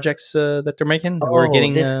Lucasfilm projects that they're making. We're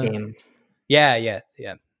getting this game. Yeah.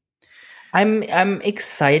 I'm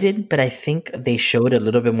excited, but I think they showed a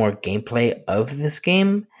little bit more gameplay of this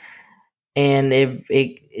game, and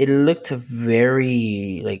it looked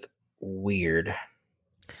very like weird.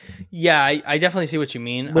 Yeah, I definitely see what you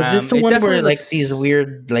mean. Was this the one where like these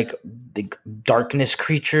weird like the darkness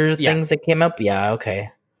creature things that came up? Yeah, okay.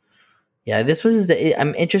 Yeah, this was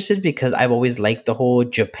I'm interested because I've always liked the whole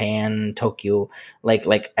Japan, Tokyo, like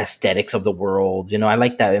aesthetics of the world. I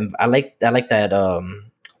like that. I like that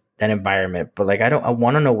that environment, but like I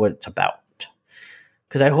want to know what it's about.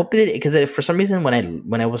 Because I hope that because for some reason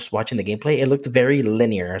when I was watching the gameplay, it looked very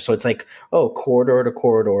linear. So it's like, corridor to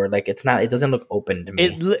corridor. Like it doesn't look open to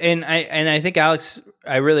me. And I think, Alex,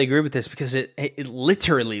 I really agree with this because it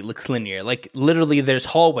literally looks linear. Like literally, there's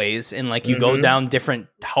hallways and like you go down different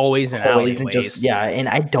hallways and alleyways. And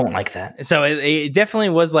I don't like that. So it definitely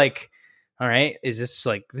was like, all right, is this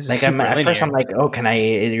like this? Like at first I'm like,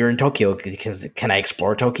 you're in Tokyo, because can I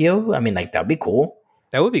explore Tokyo? I mean, like that'd be cool.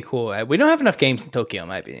 That would be cool. We don't have enough games in Tokyo, in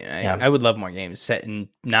my opinion. I would love more games set in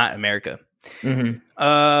not America.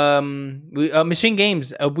 Mm-hmm. Machine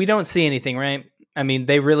Games, we don't see anything, right? I mean,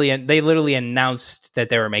 they literally announced that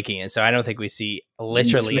they were making it, so I don't think we see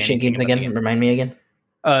literally Machine Games again. Remind me again.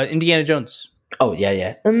 Indiana Jones. Oh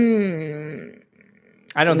yeah.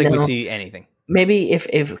 I don't think we see anything. Maybe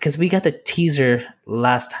if because we got the teaser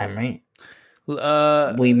last time, right?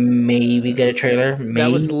 We maybe get a trailer. Maybe.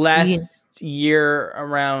 That was last year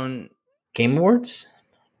around Game Awards.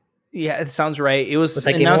 Yeah, it sounds right. It was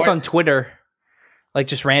announced on Twitter, like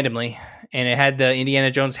just randomly, and it had the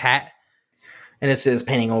Indiana Jones hat, and it says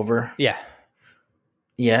painting over. Yeah.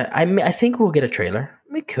 I think we'll get a trailer.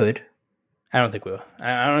 We could. I don't think we will.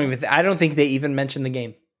 I don't think they even mentioned the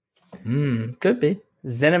game. Could be.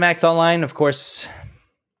 ZeniMax Online, of course.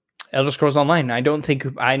 Elder Scrolls Online. I don't think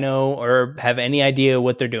I know or have any idea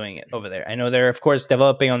what they're doing over there. I know they're, of course,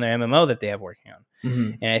 developing on their MMO that they have working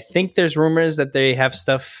on. And I think there's rumors that they have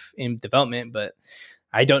stuff in development, but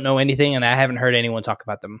I don't know anything, and I haven't heard anyone talk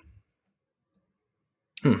about them.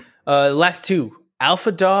 Last two,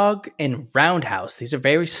 Alpha Dog and Roundhouse. These are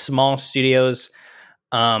very small studios.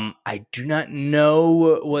 I do not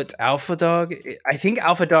know what Alpha Dog... I think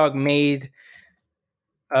Alpha Dog made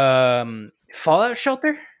Fallout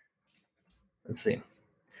Shelter? Let's see.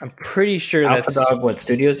 I'm pretty sure Alpha Dog, what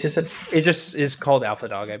studios you said? It just is called Alpha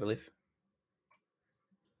Dog, I believe.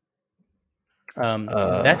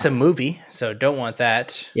 That's a movie, so don't want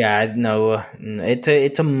that. Yeah, no,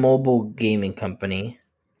 it's a mobile gaming company.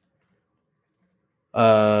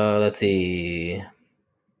 Let's see.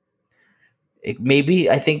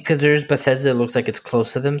 I think because there's Bethesda, it looks like it's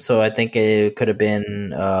close to them, so I think it could have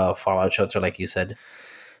been Fallout Shelter, like you said.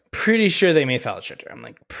 Pretty sure they made Fallout Shelter. I'm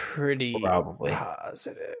like pretty probably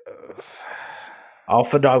positive.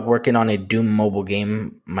 Alpha Dog working on a Doom mobile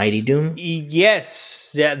game, Mighty Doom?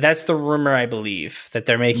 Yes. Yeah, that's the rumor, I believe, that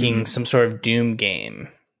they're making some sort of Doom game.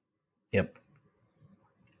 Yep.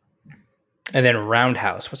 And then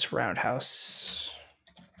Roundhouse. What's Roundhouse?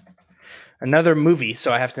 Another movie,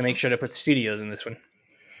 so I have to make sure to put studios in this one.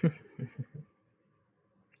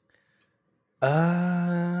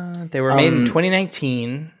 They were made in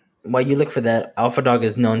 2019. While you look for that, Alpha Dog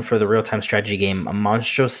is known for the real-time strategy game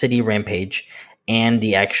Monstro City Rampage and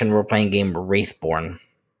the action role-playing game Wraithborn,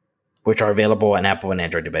 which are available on Apple and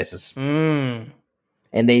Android devices. And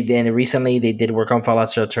recently they did work on Fallout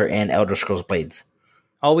Shelter and Elder Scrolls Blades.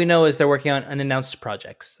 All we know is they're working on unannounced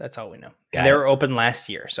projects. That's all we know. And they were open last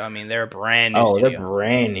year, so I mean they're a brand new studio. They're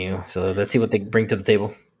brand new. So let's see what they bring to the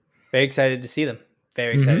table. Very excited to see them.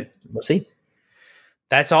 Very excited. We'll see.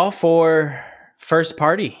 That's all for first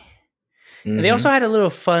party. And they also had a little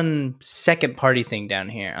fun second party thing down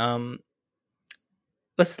here.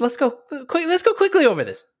 Let's go quickly over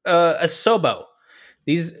this. Asobo,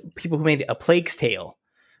 these people who made A Plague's Tale,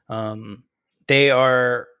 they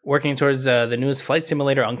are working towards the newest flight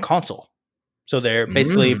simulator on console. So they're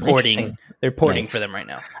basically porting. They're porting for them right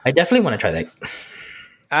now. I definitely want to try that.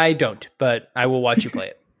 I don't, but I will watch you play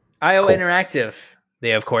it. IO Interactive,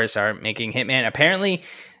 they of course are making Hitman. Apparently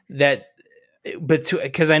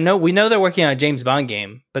because we know they're working on a James Bond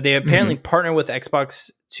game, but they apparently partner with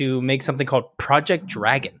Xbox to make something called Project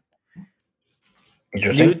Dragon.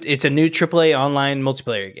 Interesting. It's a new AAA online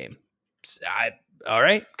multiplayer game. All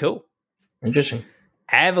right, cool. Interesting.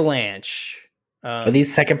 Avalanche. Are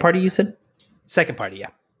these second party, you said? Second party, yeah.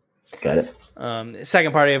 Got it.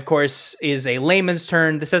 Second party, of course, is a layman's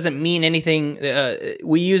term. This doesn't mean anything.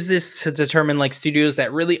 We use this to determine like studios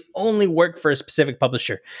that really only work for a specific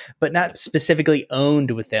publisher, but not specifically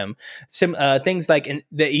owned with them. Some things like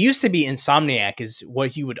that used to be Insomniac is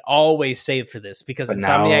what you would always say for this, because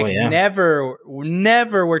Insomniac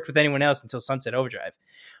never worked with anyone else until Sunset Overdrive.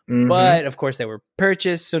 But of course, they were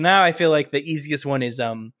purchased. So now I feel like the easiest one is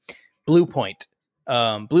Bluepoint.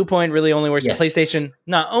 Bluepoint really only works with PlayStation,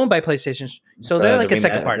 not owned by PlStation, so they're like a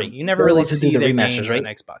second party. You never really see their games on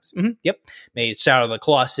Xbox. Yep, made Shadow of the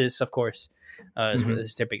Colossus, of course,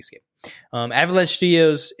 is their biggest game. Avalanche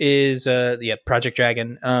Studios is Project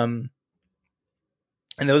Dragon, and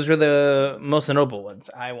those were the most notable ones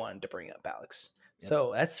I wanted to bring up, Alex. Yep.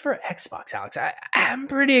 So that's for Xbox, Alex. I'm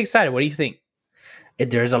pretty excited. What do you think?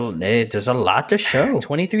 There's a lot to show.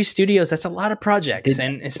 23 studios. That's a lot of projects,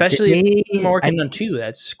 and especially working on 2.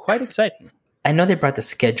 That's quite exciting. I know they brought the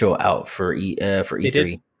schedule out for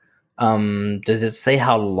E3. Does it say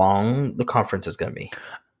how long the conference is going to be?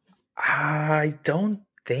 I don't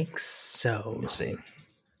think so. Let's see.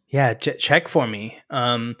 Yeah, check for me.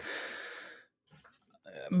 Because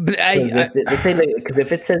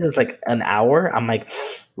if it says it's like an hour, I'm like,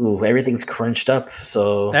 ooh, everything's crunched up.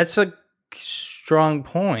 So that's a strong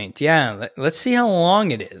point. Yeah, let's see how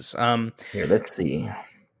long it is. Here, let's see.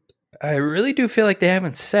 I really do feel like they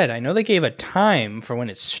haven't said. I know they gave a time for when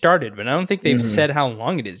it started, but I don't think they've said how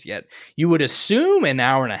long it is yet. You would assume an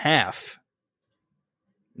hour and a half.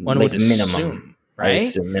 One would assume, right? I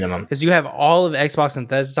assume minimum, because you have all of Xbox and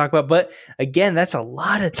Bethesda to talk about. But again, that's a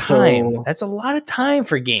lot of time. That's a lot of time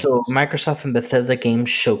for games. So Microsoft and Bethesda Games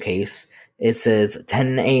Showcase. It says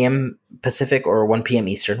 10 a.m. Pacific or 1 p.m.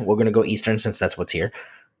 Eastern. We're going to go Eastern since that's what's here.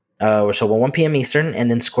 So 1 p.m. Eastern, and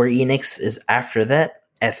then Square Enix is after that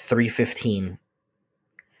at 3:15.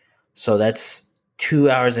 So that's 2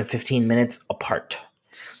 hours and 15 minutes apart.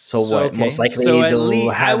 Most likely they'll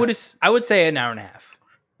have... I would say an hour and a half.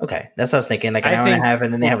 Okay, that's what I was thinking. Like an hour and a half,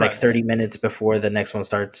 and then they have like 30 minutes before the next one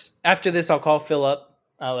starts. After this, I'll call Phil up.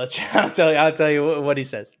 I'll tell you what he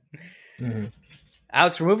says.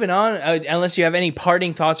 Alex, we're moving on. Unless you have any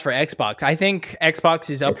parting thoughts for Xbox, I think Xbox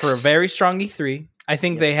is up for a very strong E3. I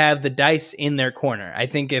think they have the dice in their corner. I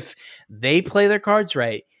think if they play their cards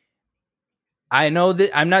right, I know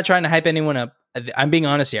that I'm not trying to hype anyone up. I'm being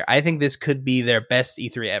honest here. I think this could be their best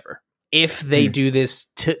E3 ever if they do this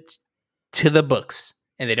to the books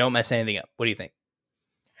and they don't mess anything up. What do you think?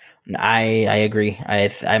 I agree. I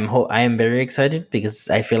am very excited because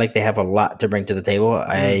I feel like they have a lot to bring to the table.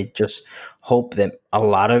 I just hope that a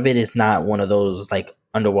lot of it is not one of those like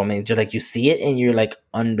underwhelming. You're like, you see it and you're like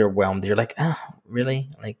underwhelmed. You're like, oh, really?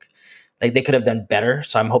 Like they could have done better.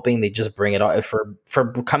 So I'm hoping they just bring it all for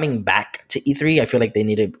coming back to E3. I feel like they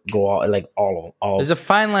need to go all. There's a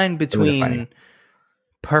fine line between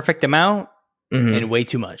perfect amount and way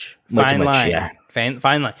too much. Fine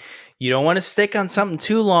line. You don't want to stick on something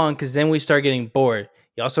too long because then we start getting bored.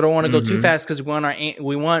 You also don't want to go too fast because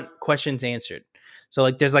we want questions answered. So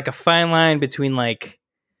like there's like a fine line between like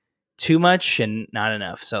too much and not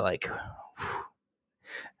enough. So like,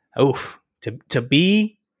 to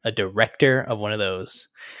be a director of one of those.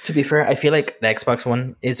 To be fair, I feel like the Xbox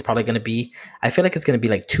One is probably going to be. I feel like it's going to be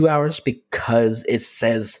like 2 hours because it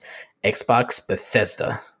says Xbox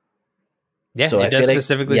Bethesda. Yeah, so it does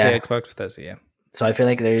specifically say Xbox Bethesda. Yeah. So I feel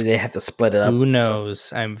like they have to split it up. Who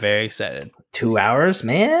knows? I'm very excited. 2 hours,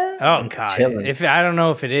 man. Oh I'm God! chilling. If I don't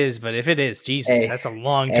know if it is, but if it is, Jesus, Hey, that's a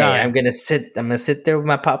long Hey, time. I'm gonna sit there with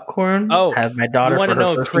my popcorn. Oh, have my daughter you want for to her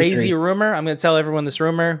know a first crazy E3. rumor? I'm going to tell everyone this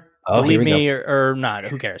rumor. Oh, here Believe we go. me or not,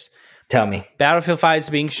 who cares? Tell me. Battlefield 5 is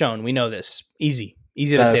being shown. We know this. Easy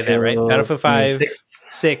to say that, right? Battlefield you mean 5, six?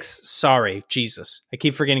 6. Sorry, Jesus, I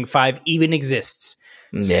keep forgetting 5 even exists.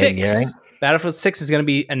 Yeah, 6. yeah, right? Battlefield 6 is going to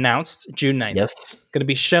be announced June 9th. Yes. Going to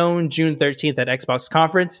be shown June 13th at Xbox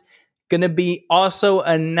conference. Going to be also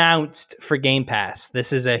announced for Game Pass.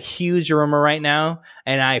 This is a huge rumor right now,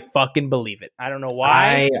 and I fucking believe it. I don't know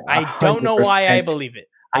why. I don't know why I believe it.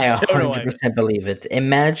 I 100% believe it.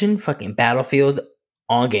 Imagine fucking Battlefield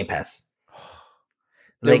on Game Pass.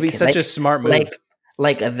 That would be such a smart move.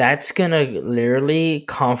 Like that's gonna literally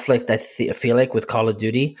conflict. I feel like with Call of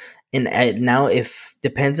Duty, and now if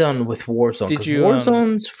depends on with Warzone, because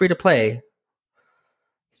Warzone's free to play.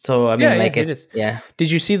 So I mean, it is. Yeah. Did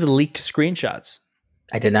you see the leaked screenshots?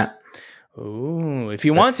 I did not. Ooh, if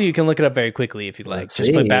you want to, you can look it up very quickly if you'd like.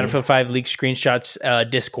 Just put Battlefield 5 leaked screenshots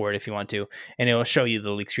Discord if you want to, and it will show you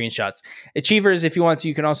the leaked screenshots. Achievers, if you want to,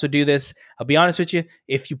 you can also do this. I'll be honest with you.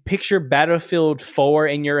 If you picture Battlefield 4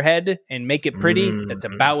 in your head and make it pretty, that's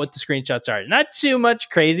about what the screenshots are. Not too much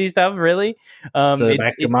crazy stuff, really. So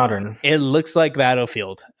back to modern. It looks like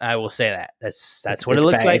Battlefield. I will say that. That's what it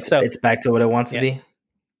looks like. So it's back to what it wants to be.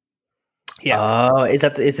 Yeah. Oh, is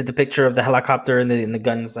it the picture of the helicopter and the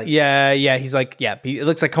guns? Like, yeah. He's like, it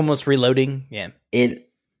looks like almost reloading. Yeah. It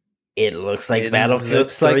looks like Battlefield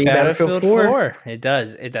 3, Battlefield 4. It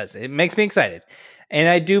does. It makes me excited, and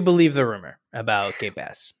I do believe the rumor about Game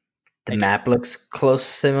Pass. The map looks close,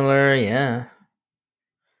 similar. Yeah.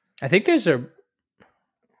 I think there's a.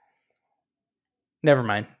 Never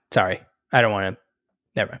mind. Sorry, I don't want to.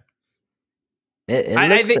 Never mind.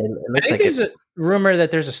 I think there's a rumor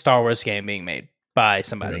that there's a Star Wars game being made by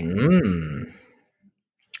somebody.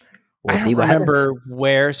 We'll see what remember happens.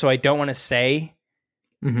 Where, so I don't want to say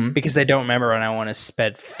because I don't remember and I want to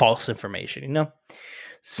spread false information. You know,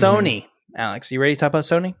 Sony. Alex, you ready to talk about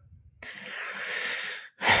Sony?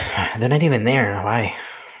 They're not even there. Why?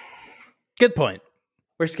 Good point.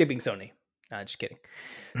 We're skipping Sony. No, just kidding.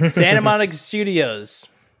 Santa Monica Studios.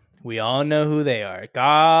 We all know who they are.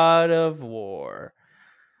 God of War.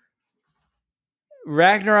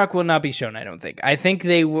 Ragnarok will not be shown, I don't think. I think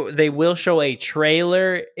they will show a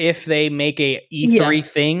trailer if they make a E3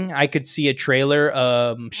 thing. I could see a trailer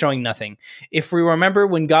showing nothing. If we remember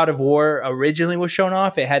when God of War originally was shown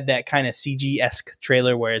off, it had that kind of CG-esque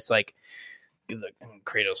trailer where it's like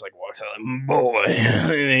Kratos like walks out like, boy,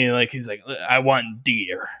 and he's like, I want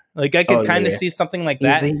deer. Like I could kind of see something like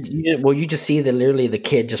that. You just see literally the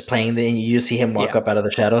kid just playing, then you just see him walk up out of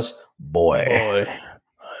the shadows. Boy,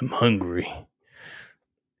 I'm hungry.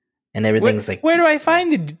 And everything's where do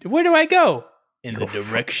I go? In the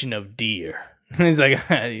direction of deer. He's like,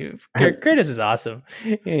 Kratos is awesome.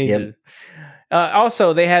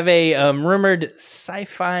 Also, they have a rumored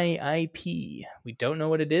sci-fi IP. We don't know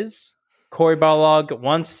what it is. Cory Barlog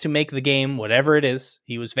wants to make the game, whatever it is.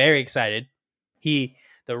 He was very excited. The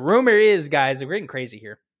rumor is, guys, we're getting crazy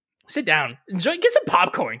here. Sit down, enjoy, get some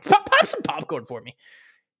popcorn. Pop some popcorn for me.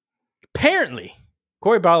 Apparently,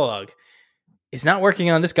 Cory Barlog is not working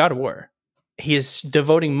on this God of War. He is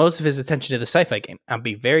devoting most of his attention to the sci-fi game. I'll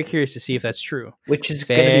be very curious to see if that's true. Which is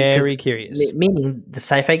very curious. Meaning the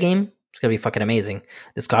sci-fi game is going to be fucking amazing.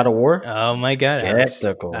 This God of War. Oh my God, Alex.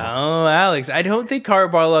 Alex. I don't think Cory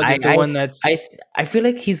Barlog is the one that's... I feel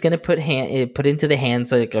like he's going to put into the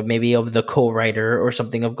hands like maybe of the co-writer or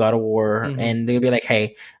something of God of War. And they're going to be like,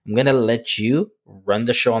 hey, I'm going to let you run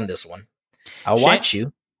the show on this one. I'll watch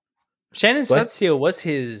you. Shannon Sutsteele was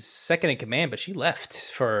his second in command, but she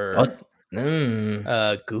left for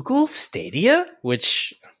Google Stadia,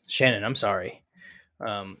 which, Shannon, I'm sorry.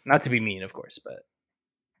 Not to be mean, of course, but...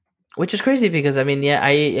 Which is crazy because, I mean,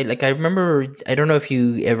 I remember, I don't know if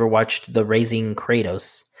you ever watched the Raising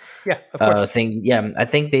Kratos of course. thing. Yeah, I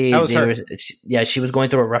think she was going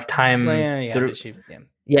through a rough time.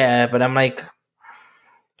 Yeah, but I'm like,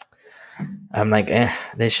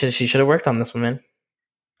 she should have worked on this one, man.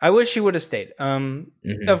 I wish she would have stayed.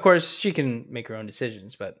 Of course, she can make her own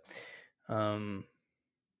decisions, but am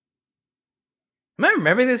I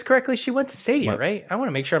remembering this correctly? She went to Stadia, right? I want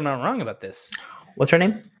to make sure I'm not wrong about this. What's her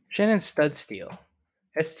name? Shannon Studstill.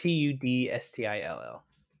 Studstill.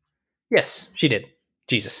 Yes, she did.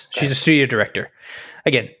 Jesus. She's a studio director.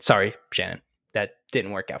 Again, sorry, Shannon. That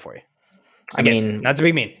didn't work out for you. Again, not to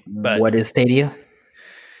be mean, but... What is Stadia?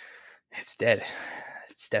 It's dead.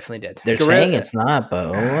 It's definitely dead. They're saying it's not,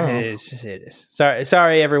 but it is.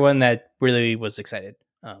 Sorry, everyone that really was excited.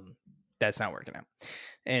 That's not working out.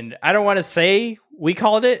 and I don't want to say we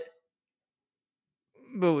called it,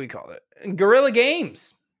 but we called it Guerrilla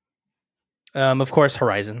Games. Of course,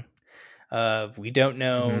 Horizon. We don't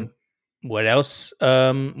know what else.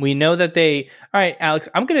 We know that they. All right, Alex.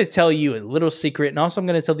 I'm going to tell you a little secret, and also I'm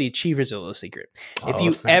going to tell the Achievers a little secret. If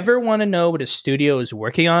you ever want to know what a studio is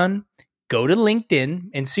working on, go to LinkedIn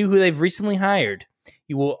and see who they've recently hired.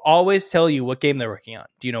 You will always tell you what game they're working on.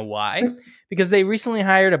 Do you know why? Because they recently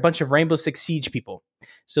hired a bunch of Rainbow Six Siege people.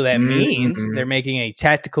 So that means they're making a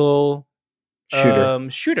tactical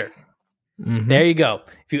shooter. There you go.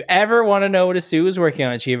 If you ever want to know what a studio is working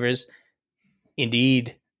on, Achievers,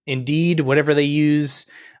 Indeed, whatever they use,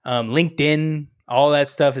 LinkedIn, all that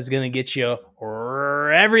stuff is going to get you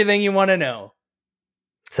everything you want to know.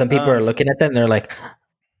 Some people are looking at them, they're like,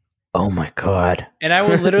 oh my God. And I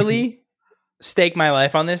will literally stake my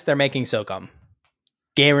life on this. They're making SOCOM.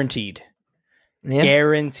 Guaranteed. Yeah.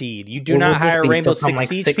 Guaranteed. You do not hire Rainbow Six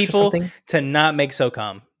Siege people to not make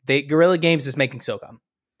SOCOM. Guerrilla Games is making SOCOM.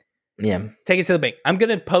 Yeah. Take it to the bank. I'm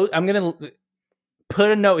going to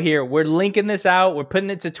put a note here. We're linking this out. We're putting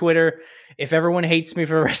it to Twitter. If everyone hates me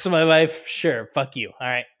for the rest of my life, sure, fuck you. All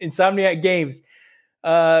right. Insomniac Games.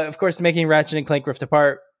 Of course, making Ratchet and Clank Rift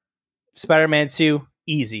Apart. Spider-Man 2.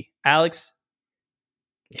 Easy. Alex?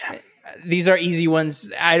 Yeah. These are easy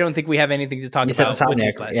ones. I don't think we have anything to talk about.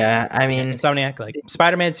 Insomniac. Yeah, I mean... Insomniac, like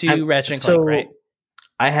Spider-Man 2, Ratchet and Clank, right?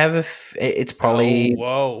 I have it's probably...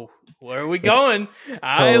 whoa. Where are we going?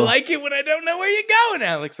 I like it when I don't know where you're going,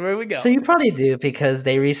 Alex. Where are we going? So you probably do, because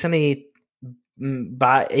they recently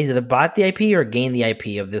either bought the IP or gained the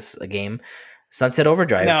IP of this game, Sunset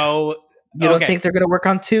Overdrive. No. You don't think they're going to work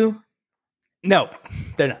on 2? No,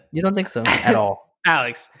 they're not. You don't think so at all?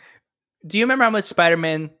 Alex, do you remember how much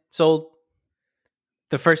Spider-Man sold?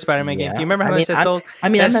 The first Spider-Man game. Do you remember how much that sold? I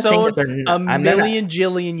mean, I'm not sold saying a million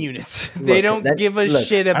jillion units. They don't give a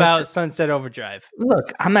shit about Sunset Overdrive.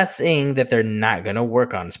 Look, I'm not saying that they're not going to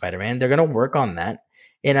work on Spider-Man. They're going to work on that.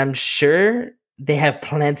 And I'm sure they have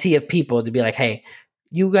plenty of people to be like, hey,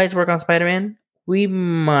 you guys work on Spider-Man? We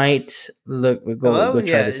might go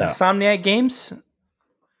try this out. Insomniac Games?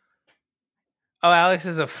 Oh, Alex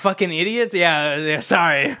is a fucking idiot? Yeah,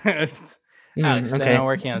 sorry. Alex, they're not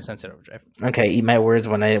working on Sunset Overdrive. Okay, eat my words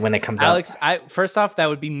when it comes Alex, out. First off, that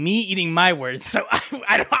would be me eating my words. So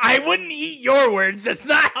I wouldn't eat your words. That's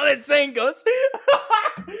not how that saying goes.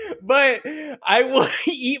 But I will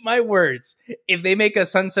eat my words. If they make a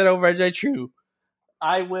Sunset Overdrive true,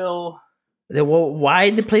 I will... Well, why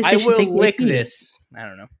did PlayStation take the IP? This. I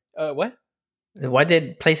don't know. What? Why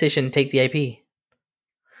did PlayStation take the IP?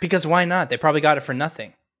 Because why not? They probably got it for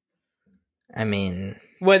nothing. I mean...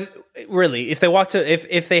 Well, really, if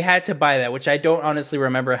they had to buy that, which I don't honestly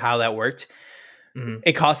remember how that worked,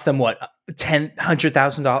 it cost them what,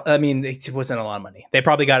 $100,000? I mean, it wasn't a lot of money. They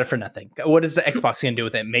probably got it for nothing. What is the Xbox going to do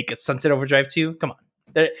with it? Make it Sunset Overdrive 2? Come on.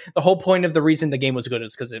 The whole point of the reason the game was good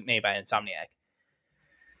is because it made by Insomniac.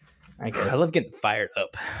 I guess. I love getting fired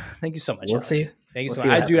up. Thank you so much. We'll see. Thank you so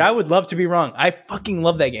much. Dude, I would love to be wrong. I fucking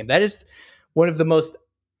love that game. That is one of the most...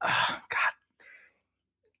 God.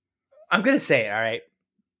 I'm going to say it, all right?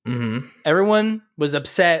 Everyone was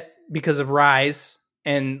upset because of Rise,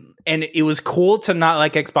 and it was cool to not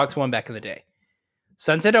like Xbox One back in the day.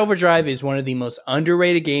 Sunset Overdrive is one of the most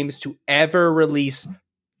underrated games to ever release,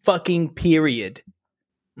 fucking period.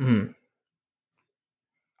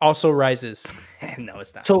 Also Rises. No,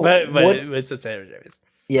 it's not. So but it's Sunset Overdrive is.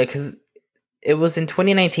 Yeah, because it was in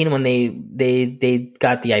 2019 when they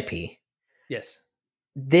got the IP. Yes.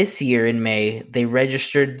 This year in May, they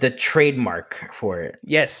registered the trademark for it.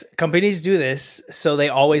 Yes, companies do this, so they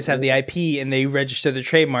always have the IP and they register the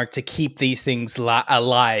trademark to keep these things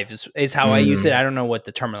alive. Is how I use it. I don't know what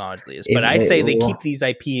the terminology is, but I say they keep these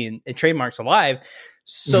IP and trademarks alive,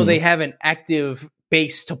 so they have an active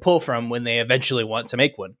base to pull from when they eventually want to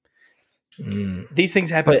make one. These things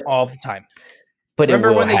happen all the time. But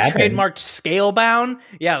remember when they trademarked Scalebound?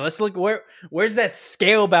 Yeah, let's look. Where's that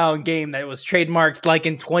Scalebound game that was trademarked like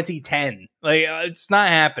in 2010? Like, it's not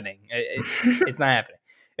happening. It's not happening.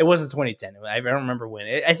 It wasn't 2010. I don't remember when.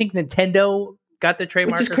 I think Nintendo got the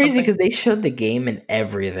trademark. Which is crazy because they showed the game and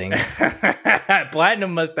everything.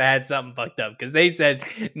 Platinum must have had something fucked up because they said,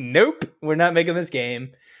 "Nope, we're not making this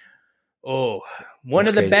game." Oh, one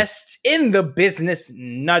of the best in the business.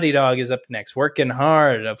 Naughty Dog is up next, working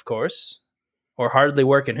hard, of course. Or hardly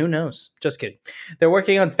working. Who knows? Just kidding. They're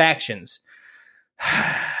working on Factions.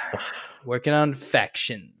 Working on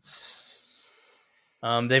Factions.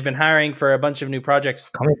 They've been hiring for a bunch of new projects.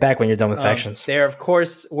 Call me back when you're done with Factions. They're, of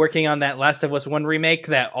course, working on that Last of Us 1 remake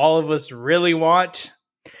that all of us really want.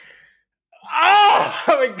 Oh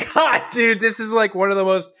my god, dude! This is like one of the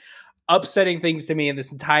most upsetting things to me in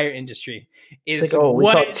this entire industry. Is it's like, oh, we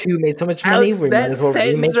saw 2 made so much money. Alex, We might that as well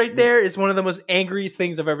sentence remake right there is one of the most angriest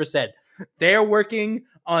things I've ever said. They're working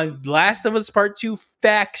on Last of Us Part 2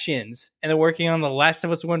 factions, and they're working on the Last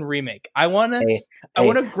of Us 1 remake. I wanna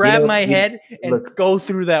grab my head and go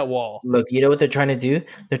through that wall. Look, you know what they're trying to do?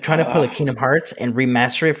 They're trying to pull a Kingdom Hearts and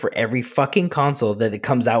remaster it for every fucking console that it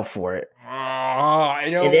comes out for it. I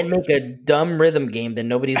know. And then make a dumb rhythm game that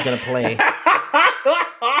nobody's gonna play.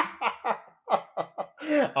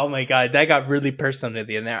 Oh my god, that got really personal at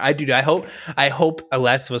the end there. I hope a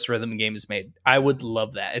Last of Us rhythm game is made. I would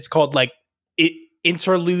love that. It's called like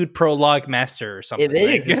Interlude Prologue Master or something. It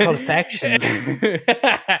is. It's called Factions.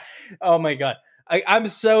 Oh my god. I'm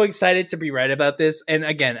so excited to be right about this. And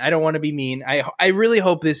again, I don't want to be mean. I really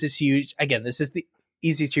hope this is huge. Again, this is the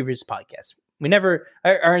Easy Achievers podcast. We never.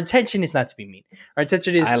 Our intention is not to be mean. Our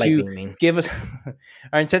intention is to give us.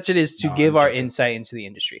 Our intention is to give our insight into the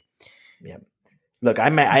industry. Yeah. Look, I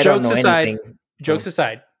don't know anything. Jokes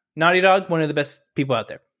aside, Naughty Dog, one of the best people out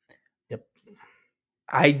there. Yep.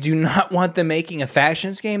 I do not want them making a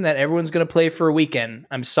factions game that everyone's going to play for a weekend.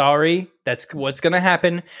 I'm sorry. That's what's going to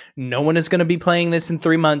happen. No one is going to be playing this in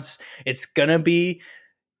 3 months. It's going to be.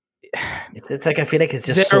 It's like I feel like it's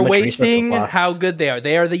just they're so much wasting how good they are.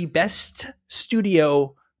 They are the best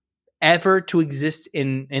studio ever to exist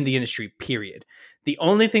in the industry. Period. The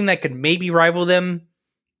only thing that could maybe rival them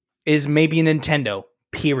is maybe Nintendo.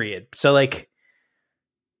 Period. So like,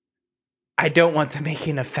 I don't want them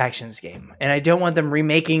making a factions game, and I don't want them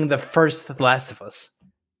remaking the first Last of Us,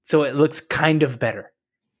 so it looks kind of better.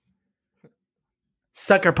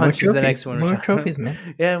 Sucker Punch is the next one. More trophies,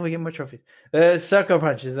 man. Yeah, we get more trophies. Sucker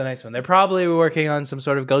Punch is the next one. They're probably working on some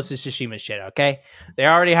sort of Ghost of Tsushima shit, okay? They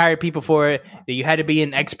already hired people for it. That you had to be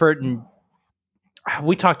an expert, and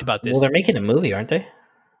we talked about this. Well, they're making a movie, aren't they?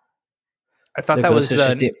 I thought that was.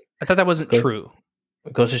 I thought that wasn't true.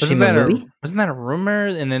 Ghost of Tsushima movie? Wasn't that a rumor?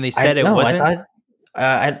 And then they said it wasn't.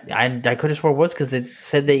 I could have swore it was because they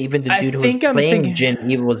said that even the dude who was playing Jin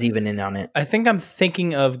Evil was even in on it. I think I'm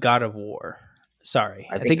thinking of God of War. Sorry.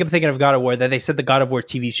 I think I'm thinking of God of War, that they said the God of War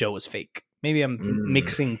TV show was fake. Maybe I'm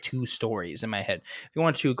mixing two stories in my head. If you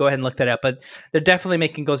want to, go ahead and look that up. But they're definitely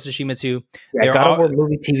making Ghost of Tsushima 2. Yeah, God of War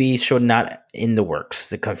movie TV show not in the works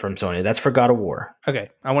that come from Sony. That's for God of War. Okay.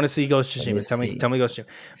 I want to see Ghost of Tsushima. Tell me Ghost of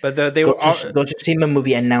Tsushima. But Ghost of Tsushima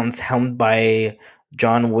movie announced, helmed by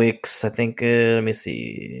John Wick's, I think, let me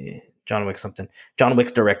see. John Wick something. John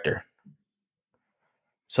Wick's director.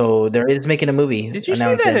 So there is making a movie. Did you see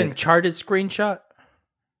that Uncharted screenshot?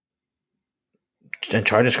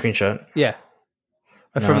 Uncharted screenshot? Yeah.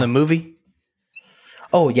 From the movie?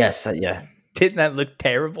 Oh, yes. Yeah. Didn't that look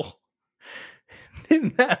terrible?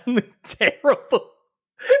 Didn't that look terrible?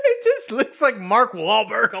 It just looks like Mark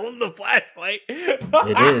Wahlberg holding the flashlight. It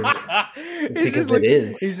is. It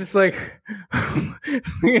is. He's just like, oh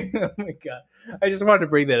my God. I just wanted to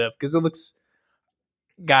bring that up because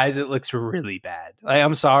it looks really bad. Like,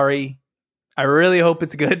 I'm sorry. I really hope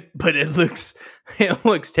it's good, but it looks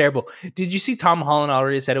terrible. Did you see Tom Holland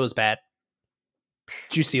already said it was bad?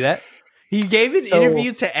 Did you see that? He gave an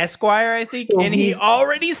interview to Esquire, I think, and he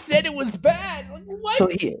already said it was bad. Like, what? So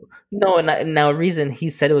now reason he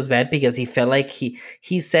said it was bad because he felt like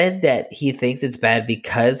he said that he thinks it's bad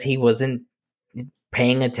because he wasn't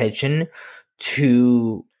paying attention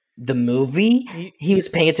to the movie. He was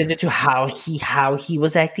paying attention to how he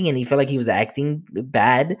was acting, and he felt like he was acting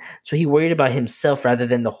bad. So he worried about himself rather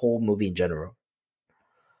than the whole movie in general,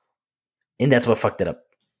 and that's what fucked it up.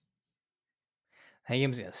 That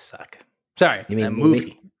game's gonna suck. Sorry, you mean that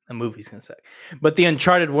movie? That movie's gonna suck. But the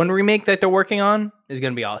Uncharted 1 remake that they're working on is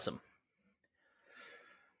gonna be awesome.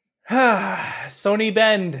 Sony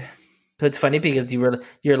Bend. So it's funny because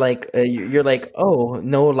you're like, oh,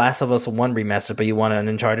 no Last of Us 1 remaster, but you want an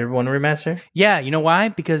Uncharted 1 remaster? Yeah, you know why?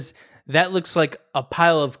 Because that looks like a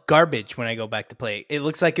pile of garbage when I go back to play it. It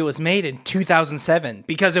looks like it was made in 2007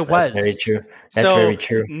 because it was. Very true. That's very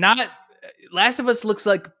true. Not Last of Us looks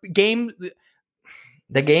like game.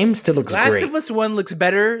 The game still looks great. Last of Us 1 looks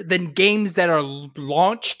better than games that are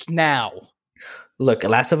launched now. Look,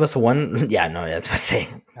 Last of Us 1, yeah, no, that's what I'm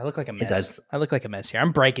saying. I look like a mess. It does. I look like a mess here.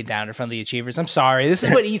 I'm breaking down in front of the Achievers. I'm sorry. This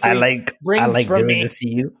is what E3 brings I like from doing me. This to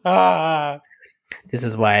you. This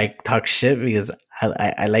is why I talk shit, because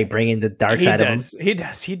I like bringing the dark side of him. He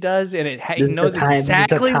does, and he knows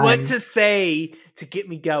exactly what to say to get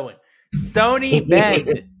me going. Sony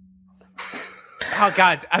Bend. Oh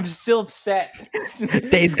God, I'm still upset.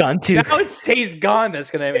 Days Gone 2. Now it's Days Gone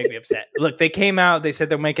that's gonna make me upset. Look, they came out. They said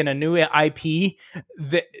they're making a new IP.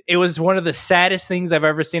 It was one of the saddest things I've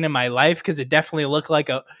ever seen in my life because it definitely looked like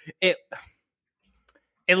it.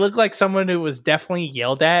 It looked like someone who was definitely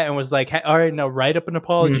yelled at and was like, hey, "All right, now write up an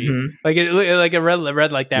apology." Mhm. Like it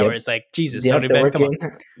read like that, Yep. where it's like, "Jesus, Yep, Sony, they're Ben, come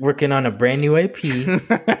on." working on a brand new IP,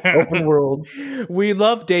 open world. We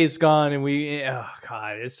love Days Gone, and oh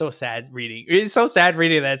God, it's so sad reading. It's so sad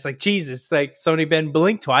reading that it's like Jesus, like Sony, Ben,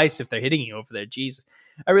 blink twice if they're hitting you over there. Jesus,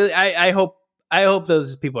 I hope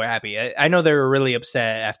those people are happy. I know they were really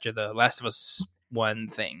upset after the Last of Us 1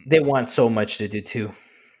 thing. They want so much to do too.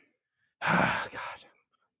 God.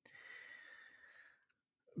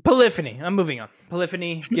 Polyphony. I'm moving on.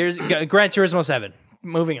 Polyphony. Gran Turismo 7.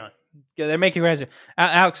 Moving on. They're making Gran Turismo.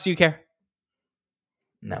 Alex, do you care?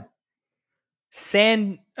 No.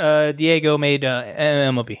 San Diego made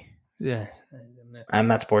MLB. Yeah. I'm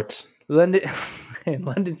not sports.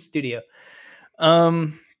 London studio.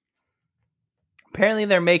 Apparently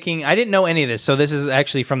they're making. I didn't know any of this, so this is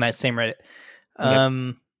actually from that same Reddit.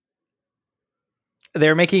 Okay.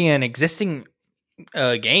 They're making an existing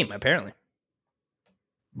game. Apparently.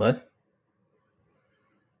 What?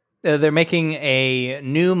 They're making a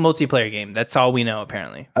new multiplayer game. That's all we know,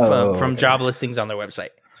 apparently, from job listings on their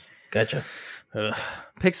website. Gotcha.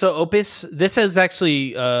 Pixel Opus. This is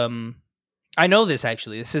actually. I know this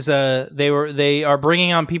actually. This is they are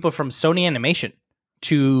bringing on people from Sony Animation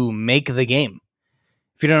to make the game.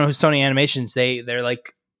 If you don't know who Sony Animations, they're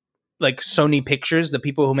like Sony Pictures, the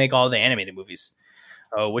people who make all the animated movies,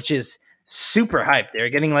 which is super hyped. They're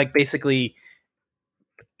getting like basically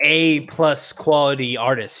A+ quality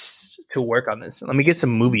artists to work on this. Let me get some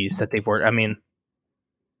movies that they've worked. I mean,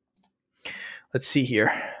 let's see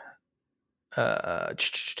here.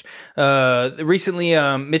 Recently,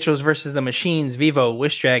 Mitchell's versus the Machines, Vivo,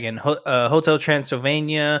 Wish Dragon, Hotel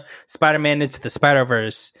Transylvania, Spider-Man Into the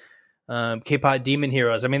Spider-Verse, K-pop Demon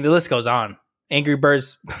Heroes. I mean, the list goes on. Angry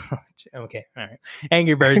Birds. Okay, all right.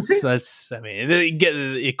 Angry Birds.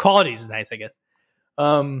 The quality is nice, I guess.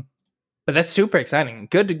 But that's super exciting.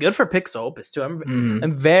 Good for Pixel Opus too.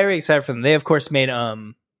 I'm very excited for them. They of course made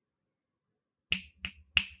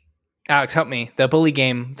Alex, help me. The bully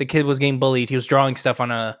game. The kid was getting bullied. He was drawing stuff on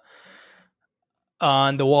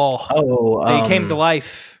the wall. They came to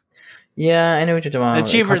life. Yeah, I know what you're talking about.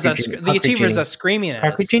 The Achievers are screaming at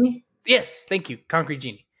Concrete us. Genie? Yes, thank you. Concrete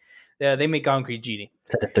Genie. Yeah, they make Concrete Genie.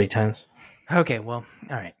 Said it 3 times. Okay, well,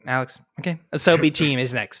 all right, Alex. Okay, Asobi team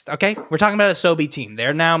is next. Okay, we're talking about Asobi team.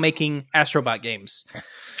 They're now making Astrobot games.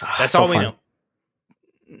 That's all we know.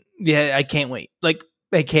 Yeah, I can't wait.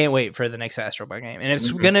 I can't wait for the next Astrobot game, and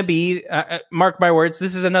it's gonna be mark my words.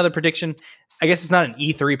 This is another prediction. I guess it's not an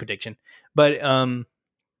E3 prediction, but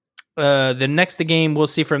the next game we'll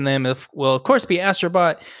see from them will of course be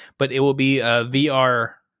Astrobot, but it will be a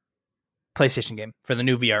VR PlayStation game for the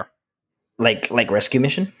new VR, like Rescue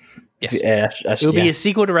Mission. Yes, it will be a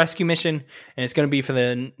sequel to Rescue Mission, and it's going to be for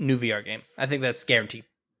the new VR game. I think that's guaranteed.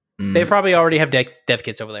 They probably already have dev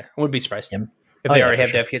kits over there. I wouldn't be surprised if they already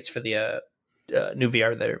have dev kits for the new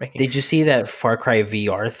VR that they're making. Did you see that Far Cry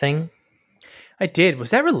VR thing? I did. Was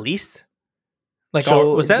that released? Was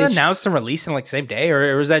that announced and released in the same day,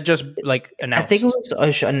 or was that just announced? I think it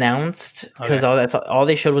was announced because all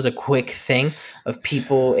they showed was a quick thing of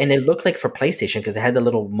people, and it looked like for PlayStation because it had the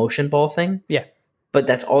little motion ball thing. Yeah. But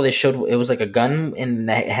that's all they showed. It was like a gun, and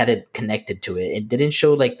they had it connected to it. It didn't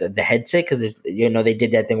show the headset because they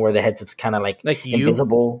did that thing where the headset's kind of like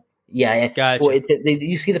invisible. Yeah, gotcha. Well,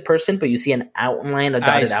 you see the person, but you see an outline, a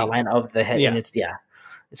dotted outline of the head, and it's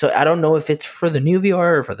So I don't know if it's for the new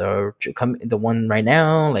VR or for the one right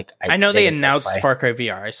now. I know they announced Far Cry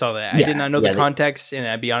VR. I saw that. I did not know the context, and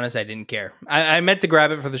I'll be honest, I didn't care. I meant to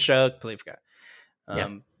grab it for the show. Completely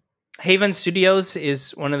forgot. Haven Studios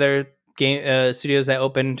is one of their game studios that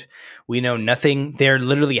opened. We know nothing. They're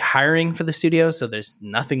literally hiring for the studio, so there's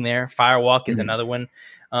nothing there. Firewalk is another one.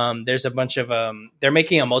 There's a bunch of they're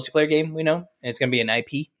making a multiplayer game, we know, and it's going to be an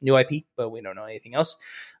new IP, but we don't know anything else.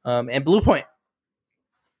 And Bluepoint.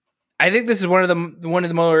 I think this is one of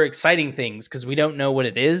the more exciting things because we don't know what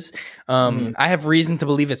it is. I have reason to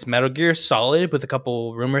believe it's Metal Gear Solid with a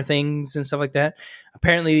couple rumor things and stuff like that.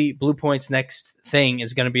 Apparently, Bluepoint's next thing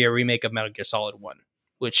is going to be a remake of Metal Gear Solid 1.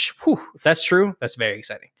 Which, if that's true, that's very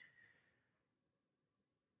exciting.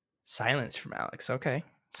 Silence from Alex. Okay.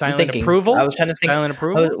 Silent approval? I was trying to think. Silent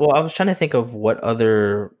approval? I was trying to think of what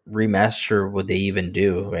other remaster would they even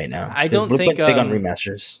do right now. I don't think... big on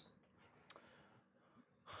remasters.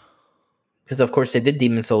 Because, of course, they did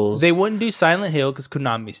Demon's Souls. They wouldn't do Silent Hill because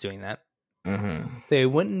Konami's doing that. They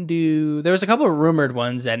wouldn't do. There was a couple of rumored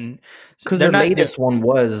ones, and because their latest one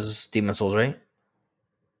was Demon Souls, right?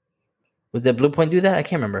 Did Bluepoint do that? I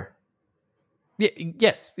can't remember. Yeah,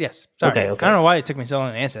 yes. Sorry. Okay. I don't know why it took me so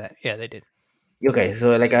long to answer that. Yeah, they did. Okay,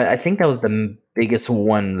 so like I think that was the biggest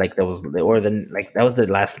one. Like that was, that was the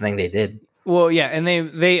last thing they did. Well, yeah, and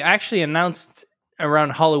they actually announced around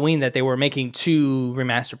Halloween that they were making 2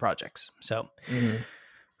 remaster projects. So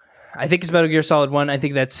I think it's Metal Gear Solid 1. I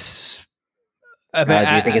think that's. Do you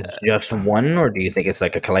think it's just one, or do you think it's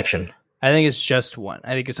like a collection? I think it's just one.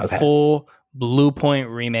 I think it's a full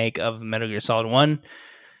Bluepoint remake of Metal Gear Solid 1.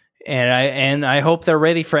 And I hope they're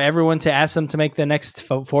ready for everyone to ask them to make the next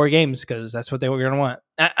 4 games, because that's what they were going to want.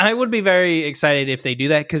 I would be very excited if they do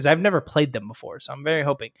that, because I've never played them before, so I'm very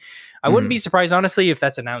hoping. I wouldn't be surprised, honestly, if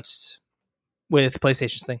that's announced with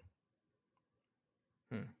PlayStation's thing.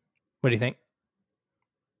 What do you think?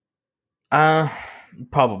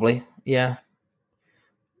 Probably, yeah.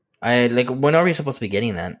 When are we supposed to be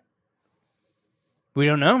getting that? We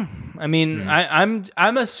don't know. I mean,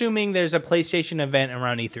 I'm assuming there's a PlayStation event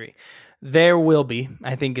around E3. There will be.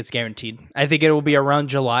 I think it's guaranteed. I think it will be around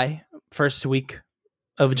July, first week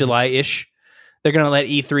of July-ish. They're going to let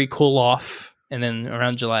E3 cool off, and then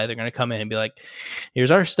around July, they're going to come in and be like,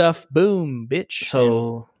 here's our stuff. Boom, bitch.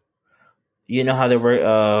 So, you know how they were,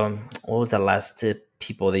 what was that last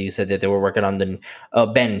people that you said that they were working on the,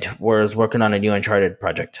 Bend was working on a new Uncharted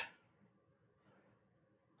project.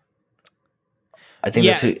 I think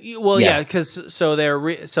because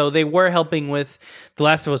they were helping with The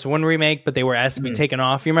Last of Us 1 remake, but they were asked to be taken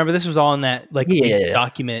off. You remember this was all in that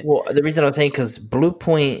document. Well, the reason I was saying, because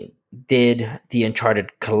Bluepoint did the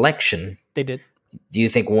Uncharted collection. They did. Do you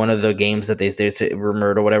think one of the games that they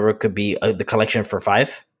rumored or whatever could be the collection for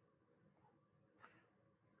 5?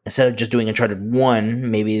 Instead of just doing Uncharted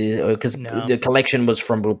 1, maybe, because the collection was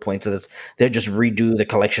from Bluepoint, so they'll just redo the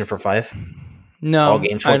collection for 5. No, all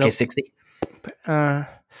games 4K 60.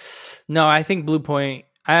 No, I think Bluepoint.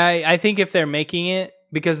 I think if they're making it,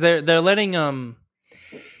 because they're letting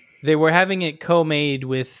they were having it co-made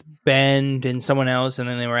with Bend and someone else, and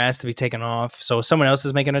then they were asked to be taken off. So someone else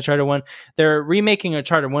is making Uncharted 1. They're remaking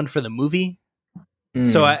Uncharted 1 for the movie.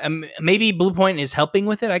 So maybe Bluepoint is helping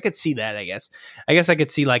with it. I could see that. I guess I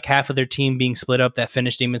could see like half of their team being split up that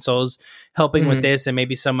finished Demon Souls, helping with this, and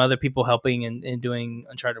maybe some other people helping and doing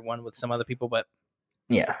Uncharted 1 with some other people. But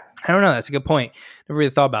yeah, I don't know. That's a good point. Never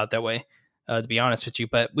really thought about it that way, to be honest with you.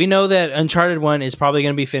 But we know that Uncharted 1 is probably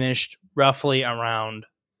going to be finished roughly around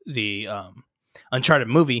the Uncharted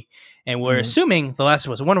movie, and we're assuming The Last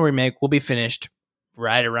of Us 1 remake will be finished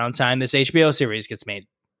right around time this HBO series gets made.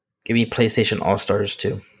 Give me PlayStation All-Stars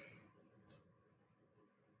 2.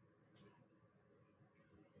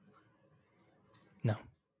 No.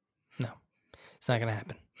 It's not going to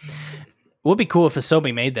happen. It would be cool if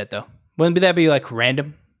Asobi made that, though. Wouldn't that be like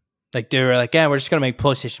random? Like they were like, yeah, we're just going to make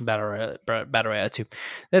PlayStation Battle Royale 2.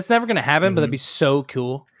 That's never going to happen, but that'd be so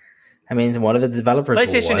cool. I mean, one of the developers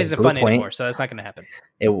PlayStation isn't fun anymore, so that's not going to happen.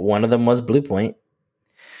 One of them was Bluepoint.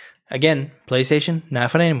 Again, PlayStation,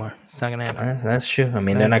 not fun anymore. It's not going to happen. That's true. I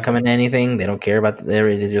mean, they're not coming to anything. They don't care about.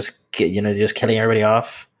 They're just killing everybody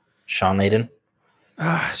off. Sean Layden.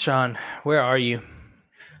 Sean, where are you?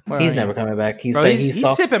 He's never coming back. He's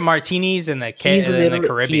sipping martinis in the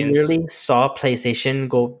Caribbean. He literally saw PlayStation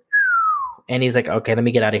go, and he's like, "Okay, let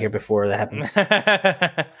me get out of here before that happens."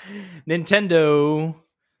 Nintendo.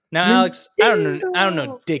 Now, Alex, I don't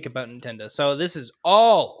know dick about Nintendo. So this is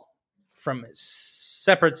all from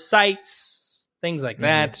separate sites, things like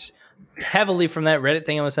that. Heavily from that Reddit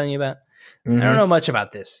thing I was telling you about. I don't know much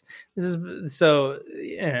about this. This is so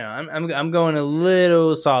I'm going a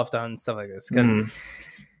little soft on stuff like this because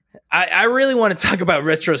I really want to talk about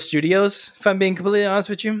Retro Studios. If I'm being completely honest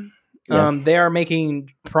with you, they are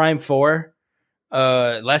making Prime 4.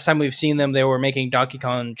 Last time we've seen them, they were making Donkey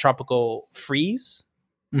Kong Tropical Freeze.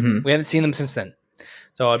 We haven't seen them since then,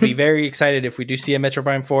 so I'd be very excited if we do see a Metro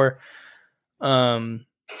Prime 4.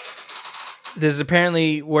 There's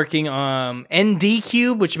apparently working on ND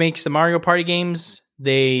Cube, which makes the Mario Party games.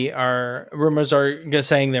 Rumors are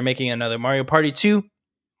saying they're making another Mario Party 2.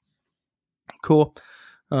 Cool.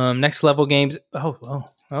 Next Level Games. Oh,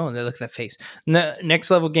 look at that face. Next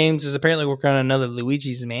Level Games is apparently working on another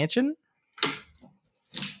Luigi's Mansion.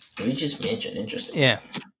 Luigi's Mansion, interesting. Yeah.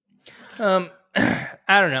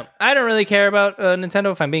 I don't know. I don't really care about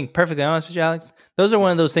Nintendo, if I'm being perfectly honest with you, Alex. Those are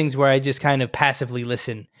one of those things where I just kind of passively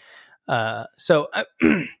listen. So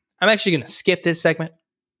I'm actually going to skip this segment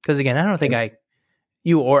because, again, I don't think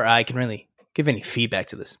you or I can really give any feedback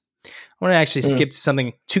to this. I want to actually skip to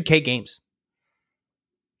something 2K games.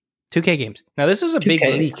 2K games. Now, this was a big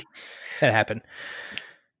leak. that happened.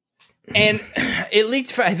 And it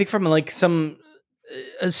leaked, I think, from like some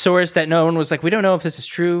a source that no one was like, we don't know if this is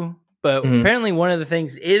true, but apparently one of the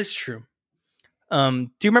things is true. Do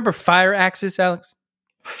you remember Fire Axis, Alex?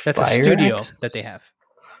 That's a studio that they have.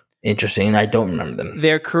 Interesting. I don't remember them.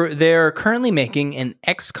 They're currently making an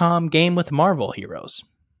XCOM game with Marvel heroes.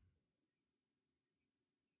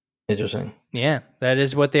 Interesting. Yeah, that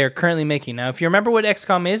is what they are currently making. Now, if you remember what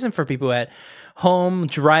XCOM is, and for people at home,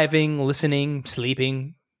 driving, listening,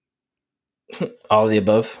 sleeping. All of the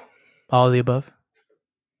above. All of the above.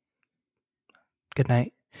 Good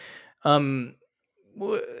night. If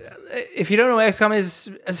you don't know what XCOM is,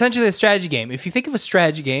 essentially a strategy game. If you think of a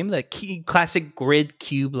strategy game, like classic grid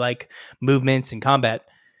cube like movements and combat,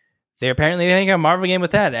 they're apparently making a Marvel game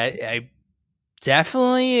with that. I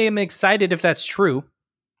definitely am excited if that's true.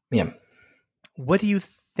 Yeah. What do you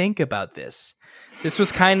think about this? This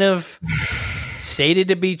was kind of stated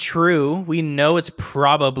to be true. We know it's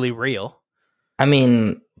probably real. I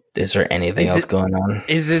mean, is there anything else going on?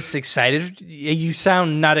 Is this excited? You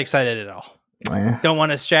sound not excited at all. Don't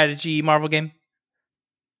want a strategy Marvel game?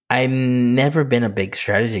 I've never been a big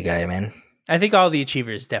strategy guy, man. I think all the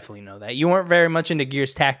achievers definitely know that. You weren't very much into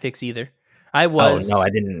Gears Tactics either. I was. Oh no, I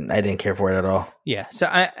didn't care for it at all. Yeah, so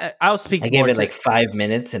I'll speak. I gave it like 5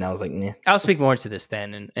 minutes, and I was like, "Nah." I'll speak more to this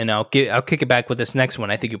then, and I'll kick it back with this next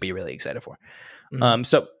one. I think you'll be really excited for.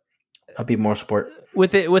 So I'll be more support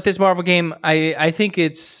with this Marvel game. I think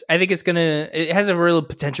it has a real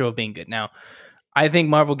potential of being good. Now, I think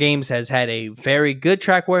Marvel Games has had a very good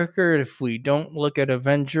track record. If we don't look at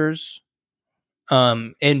Avengers.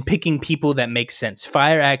 And picking people that make sense.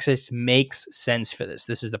 Fire Axis makes sense for this.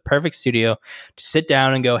 This is the perfect studio to sit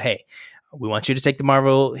down and go, hey, we want you to take the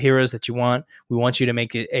Marvel heroes that you want. We want you to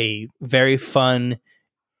make it a very fun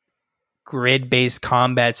grid-based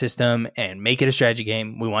combat system and make it a strategy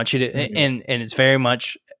game. We want you to, and it's very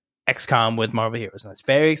much XCOM with Marvel heroes. And that's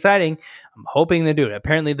very exciting. I'm hoping they do it.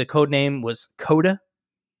 Apparently the code name was Coda.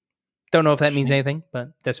 Don't know if that means anything, but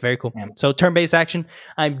that's very cool. Yeah. So turn-based action,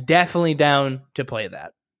 I'm definitely down to play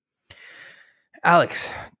that.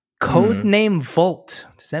 Alex, codename Volt.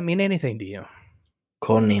 Does that mean anything to you?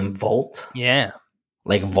 Codename Volt? Yeah.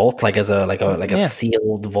 Like Volt, like a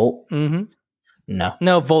sealed Volt? Mm-hmm.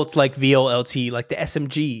 No, Volt like VOLT, like the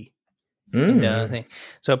SMG thing.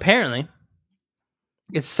 So apparently,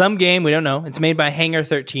 it's some game, we don't know. It's made by Hangar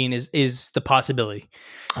 13 is the possibility.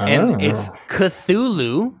 And it's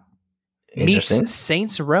Cthulhu meets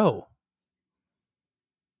Saints Row.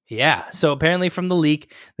 Yeah, so apparently from the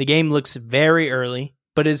leak, the game looks very early,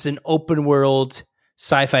 but it's an open world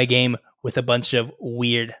sci-fi game with a bunch of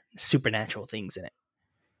weird supernatural things in it.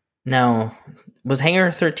 Now, was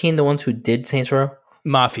Hangar 13 the ones who did Saints Row?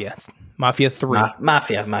 Mafia 3.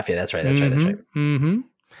 Mafia, that's right.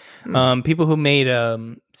 Mm-hmm. People who made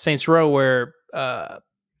Saints Row were they're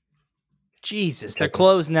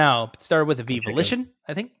closed now. It started with a V Volition,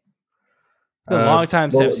 I think. A long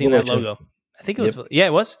time since I've seen that logo. I think it was. Yeah,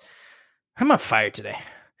 it was. I'm on fire today.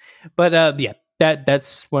 But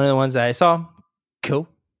that's one of the ones that I saw. Cool.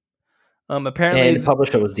 Apparently, and the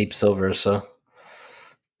publisher was Deep Silver. So,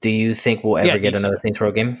 do you think we'll ever get another Saints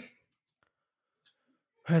Row game?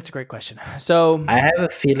 That's a great question. So, I have a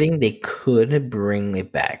feeling they could bring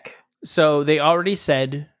it back. So they already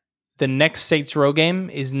said the next Saints Row game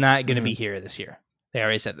is not going to be here this year. They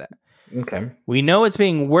already said that. Okay. We know it's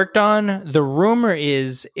being worked on. The rumor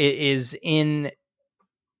is it is in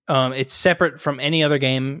it's separate from any other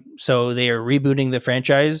game, so they are rebooting the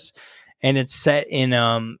franchise, and it's set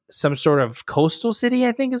in some sort of coastal city,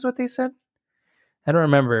 I think is what they said. I don't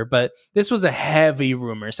remember, but this was a heavy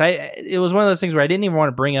rumor. So it was one of those things where I didn't even want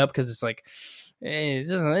to bring up because it's like this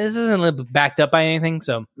isn't backed up by anything.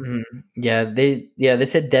 So they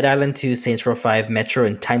said Dead Island 2, Saints Row 5, Metro,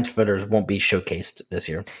 and Time Splitters won't be showcased this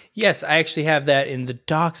year. Yes, I actually have that in the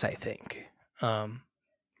docs. I think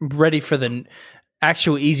ready for the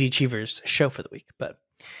actual Easy Achievers show for the week. But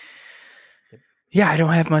yeah, I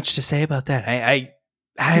don't have much to say about that.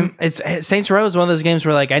 It's Saints Row is one of those games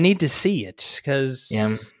where like I need to see it because. Yeah.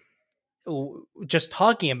 Just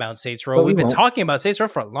talking about Saints Row, we've been talking about Saints Row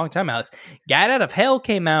for a long time, Alex. Gat Out of Hell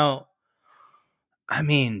came out. I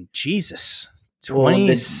mean, Jesus,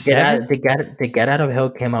 27. The Gat Out of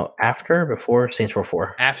Hell came out after, or before Saints Row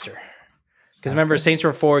 4. After, because remember, Saints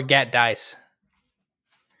Row 4, Gat dies.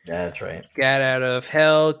 Yeah, that's right. Gat Out of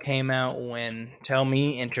Hell came out when? Tell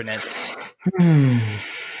me, internets.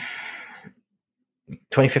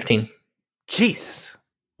 2015. Jesus.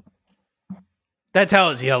 That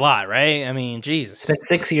tells you a lot, right? I mean, Jesus. It's been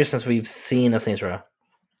 6 years since we've seen a Saints Row.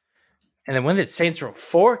 And then when did Saints Row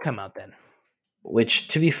 4 come out then? Which,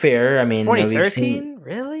 to be fair, I mean, we've seen. 2013,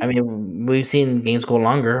 really? I mean, we've seen games go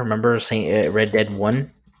longer. Remember saying Red Dead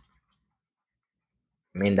 1?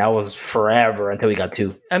 I mean, that was forever until we got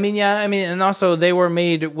 2. I mean, yeah. I mean, and also they were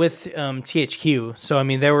made with THQ, so I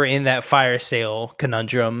mean, they were in that fire sale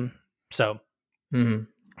conundrum. So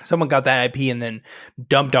someone got that IP and then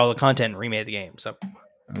dumped all the content and remade the game. So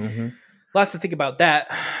lots to think about that.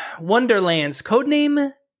 Wonderlands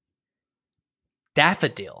codename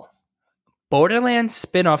Daffodil, Borderlands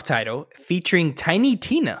spin-off title featuring Tiny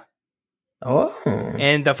Tina. Oh,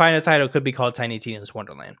 and the final title could be called Tiny Tina's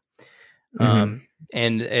Wonderland.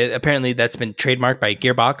 And apparently that's been trademarked by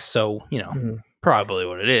Gearbox, so probably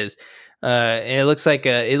what it is. And it looks like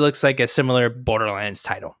a similar Borderlands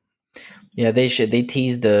title. Yeah, they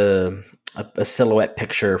teased a silhouette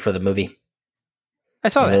picture for the movie. I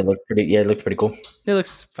saw that. It looked pretty cool. It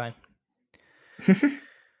looks fine. If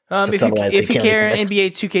you care,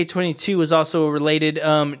 NBA 2K22 is also related.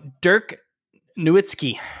 Dirk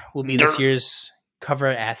Nowitzki will be this year's cover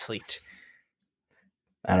athlete.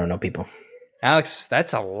 I don't know people. Alex,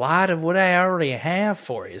 that's a lot of what I already have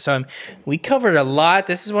for you. So we covered a lot.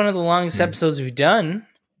 This is one of the longest episodes we've done.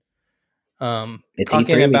 It's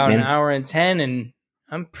talking E3 about weekend. an hour and 10, and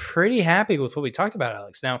I'm pretty happy with what we talked about,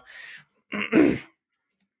 Alex. Now,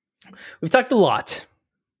 we've talked a lot.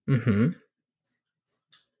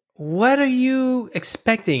 What are you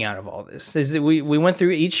expecting out of all this? Is it we went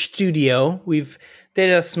through each studio. We've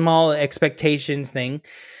did a small expectations thing.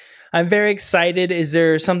 I'm very excited. Is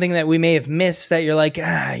there something that we may have missed that you're like,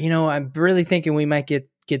 I'm really thinking we might get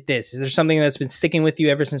this? Is there something that's been sticking with you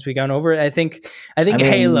ever since we gone over it? I think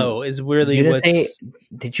Halo is really what's...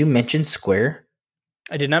 Did you mention Square?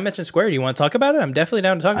 I did not mention Square. Do you want to talk about it? I'm definitely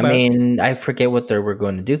down to talk about it. I mean, I forget what they were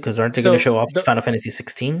going to do, because aren't they going to show off Final Fantasy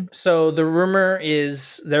 16? So the rumor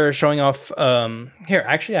is they're showing off... here,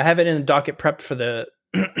 actually, I have it in the docket prepped for the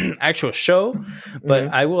actual show, but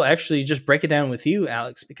I will actually just break it down with you,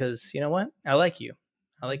 Alex, because you know what? I like you.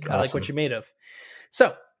 I like what you're made of.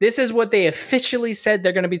 So this is what they officially said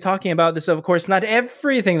they're going to be talking about. This, of course, not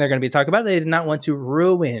everything they're going to be talking about. They did not want to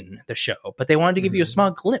ruin the show, but they wanted to give you a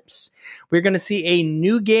small glimpse. We're going to see a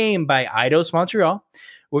new game by Eidos Montreal.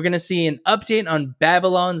 We're going to see an update on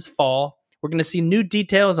Babylon's Fall. We're going to see new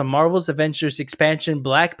details on Marvel's Avengers expansion,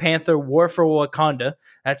 Black Panther War for Wakanda.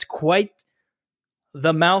 That's quite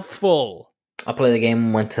the mouthful. I'll play the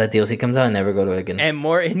game once that DLC comes out and never go to it again. And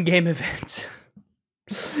more in-game events.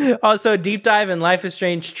 Also, deep dive in Life is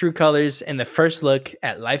Strange True Colors and the first look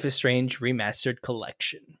at Life is Strange Remastered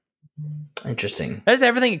Collection. Interesting. That is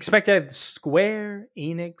everything expected at the Square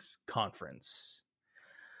Enix conference.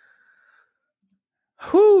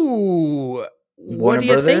 What are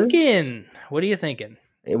you thinking? What are you thinking?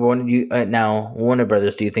 Now, Warner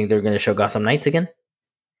Brothers, do you think they're going to show Gotham Knights again?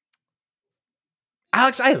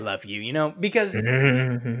 Alex, I love you, because what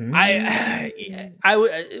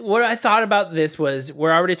I thought about this was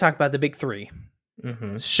we're already talking about the big three.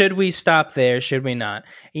 Should we stop there? Should we not?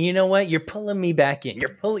 And you know what? You're pulling me back in.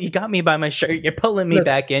 You got me by my shirt. You're pulling me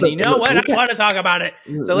back in. I want to talk about it.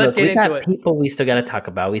 So let's get into it. People we still got to talk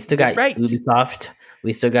about. We still got Ubisoft.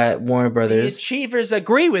 We still got Warner Brothers. The Achievers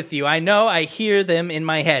agree with you. I know. I hear them in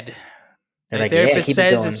my head. My therapist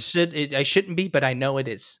says I shouldn't be, but I know it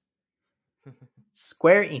is.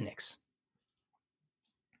 Square Enix.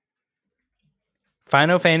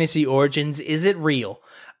 Final Fantasy Origins, is it real?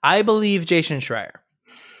 I believe Jason Schreier.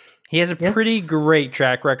 He has a pretty great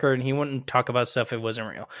track record, and he wouldn't talk about stuff if it wasn't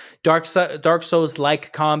real. Dark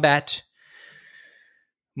Souls-like combat.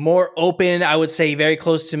 More open, I would say very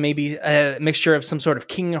close to maybe a mixture of some sort of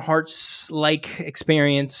Kingdom Hearts-like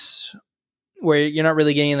experience, where you're not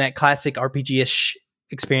really getting that classic RPG-ish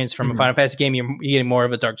experience from a Final Fantasy game. You're getting more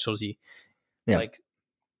of a Dark Souls-y. Yeah. Like,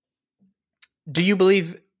 do you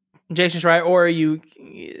believe Jason Schreier, or are you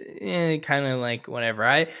kind of like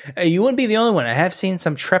whatever? You wouldn't be the only one. I have seen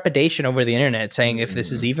some trepidation over the internet saying if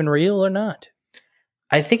this is even real or not.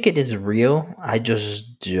 I think it is real. I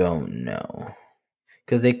just don't know,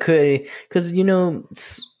 because they could. Because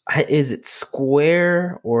is it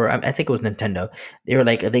Square or I think it was Nintendo? They were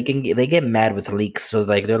like they get mad with leaks. So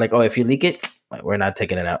like they're like, oh, if you leak it, we're not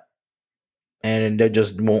taking it out, and they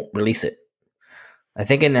just won't release it. I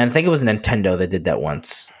think it was Nintendo that did that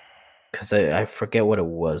once, because I forget what it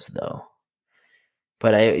was though.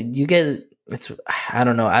 But I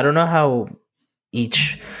don't know. I don't know how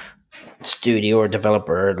each studio or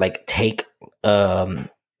developer like take I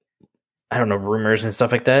don't know, rumors and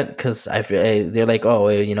stuff like that, because I feel they're like, oh,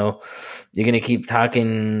 you're gonna keep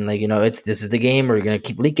talking like this is the game, or you're gonna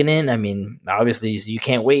keep leaking it. I mean, obviously you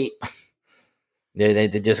can't wait. They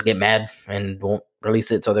just get mad and won't release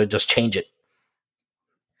it, so they'll just change it.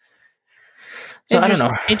 So I don't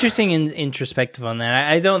know. Interesting and introspective on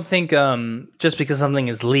that. I don't think just because something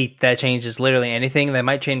is leaked that changes literally anything. That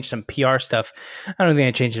might change some PR stuff. I don't think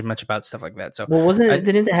it changes much about stuff like that. So, well,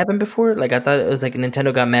 didn't it happen before? Like I thought it was like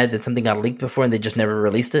Nintendo got mad that something got leaked before and they just never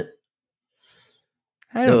released it.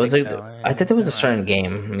 I don't think so. I think there was a certain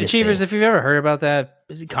game. Achievers, if you've ever heard about that,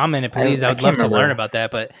 comment it, please. I would love to learn about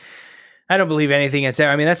that, but I don't believe anything that's there.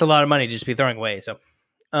 I mean, that's a lot of money to just be throwing away. So,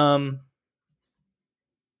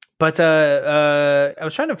 but I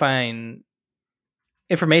was trying to find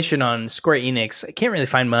information on Square Enix. I can't really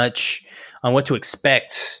find much on what to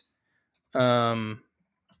expect. Of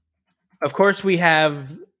course, we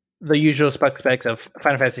have the usual specs of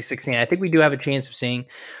Final Fantasy 16. I think we do have a chance of seeing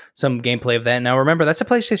some gameplay of that. Now, remember, that's a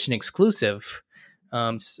PlayStation exclusive.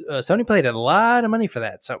 Sony paid a lot of money for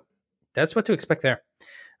that, so that's what to expect there.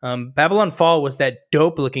 Babylon Fall was that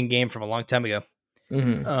dope-looking game from a long time ago.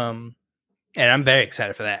 Mm-hmm. And I'm very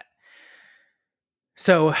excited for that.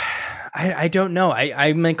 So, I don't know.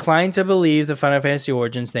 I'm inclined to believe the Final Fantasy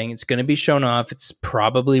Origins thing. It's going to be shown off. It's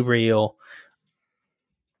probably real.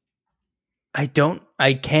 I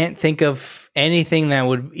can't think of anything that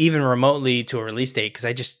would even remotely to a release date because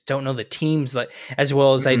I just don't know the teams like as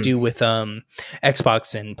well as I do with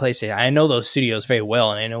Xbox and PlayStation. I know those studios very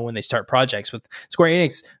well, and I know when they start projects. With Square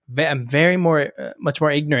Enix, I'm much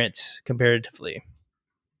more ignorant comparatively.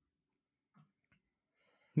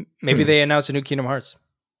 Maybe they announce a new Kingdom Hearts.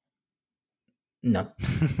 No.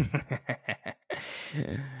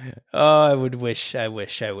 Oh, I wish.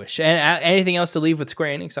 And anything else to leave with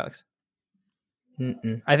Square Enix, Alex?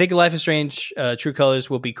 Mm-mm. I think Life is Strange True Colors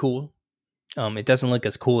will be cool. It doesn't look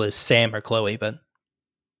as cool as Sam or Chloe,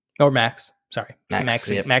 or Max. Sorry, Max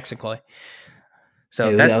and Chloe.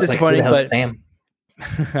 So that's disappointing. But Sam?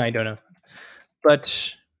 I don't know.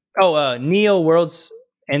 But Neo Worlds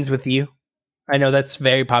Ends With You. I know that's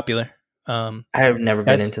very popular. I have never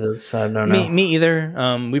been into those, so I don't know. Me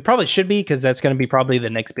either. We probably should be because that's going to be probably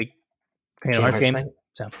the next big Kingdom Hearts game.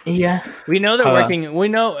 So yeah, we know they're working. We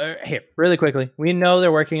know here really quickly. We know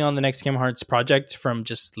they're working on the next Kingdom Hearts project from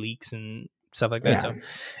just leaks and stuff like that. Yeah. So,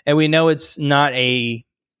 and we know it's not a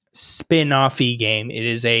spin-offy game. It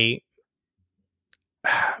is it's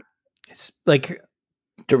like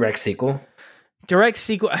direct sequel. Direct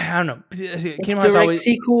sequel. I don't know. It's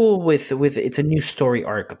sequel with it's a new story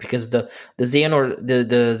arc because the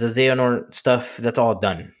Xehanort stuff that's all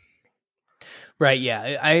done. Right,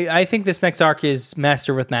 yeah. I think this next arc is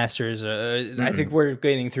Master with Masters. I think we're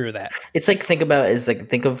getting through that. It's like think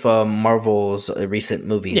of Marvel's recent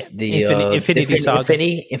movies. Yeah, the Infinity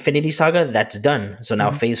Saga. Infinity Saga, that's done. So now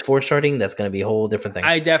Phase 4 starting, that's going to be a whole different thing.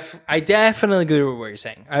 I definitely agree with what you're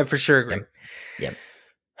saying. I for sure agree. Yeah.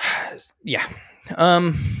 Yeah. I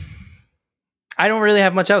don't really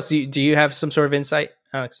have much else. Do you have some sort of insight,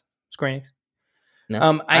 Alex? Square Enix?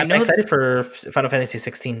 No. I'm excited for Final Fantasy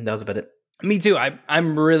 16. That was about it. Me too. I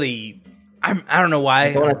don't know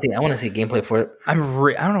why. I want to see gameplay for it. I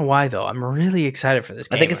don't know why though. I'm really excited for this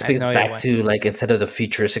game. I think it's back to like instead of the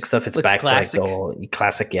futuristic stuff, it's back classic. To like the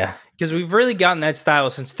classic, yeah. Because we've really gotten that style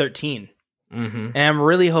since 13. And I'm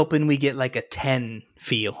really hoping we get like a 10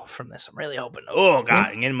 feel from this. I'm really hoping. Oh god,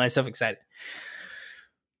 I'm getting myself excited.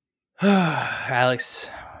 Alex,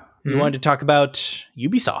 we wanted to talk about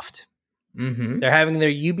Ubisoft. They're having their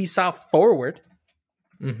Ubisoft Forward.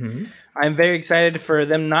 I'm very excited for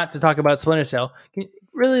them not to talk about Splinter Cell.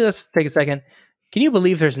 Let's take a second. Can you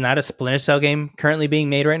believe there's not a Splinter Cell game currently being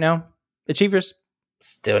made right now? Achievers?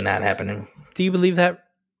 Still not happening. Do you believe that?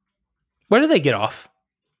 Where do they get off?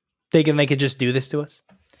 Thinking they could just do this to us?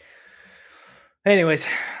 Anyways,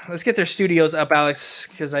 let's get their studios up, Alex,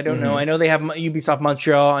 because I don't know. I know they have Ubisoft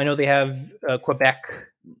Montreal. I know they have Quebec.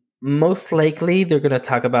 Most likely, they're going to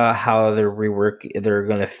talk about how they're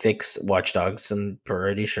going to fix Watch Dogs. I'm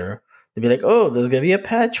pretty sure. They'll be like, oh, there's going to be a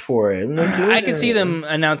patch for it. I can see them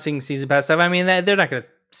announcing season pass stuff. I mean, they're not going to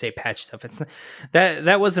say patch stuff. It's not,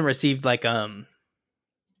 that wasn't received like Cyberpunk.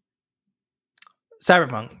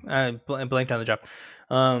 I blanked on the job.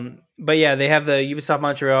 But yeah, they have the Ubisoft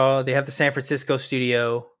Montreal. They have the San Francisco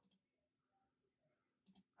studio.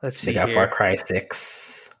 Let's see. They got Far Cry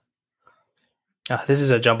 6. Oh, this is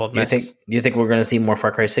a jumbled mess. Do you think we're going to see more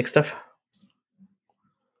Far Cry 6 stuff?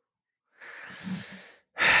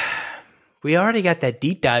 We already got that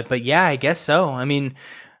deep dive, but yeah, I guess so. I mean,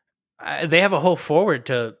 they have a whole forward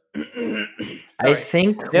to. I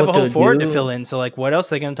think they have a whole forward to fill in. So, like, what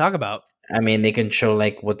else are they going to talk about? I mean, they can show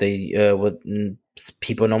like what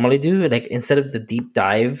people normally do. Like instead of the deep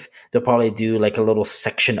dive, they'll probably do like a little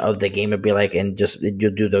section of the game and be like, and just you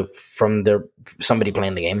do somebody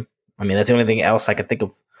playing the game. I mean, that's the only thing else I could think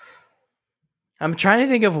of. I'm trying to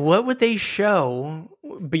think of what would they show.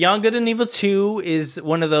 Beyond Good and Evil 2 is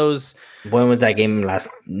one of those. When was that game last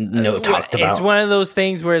talked about? It's one of those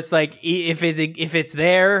things where it's like if it's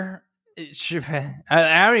there, it should,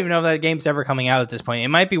 I don't even know if that game's ever coming out at this point. It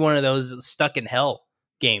might be one of those Stuck in Hell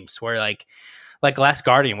games where like Last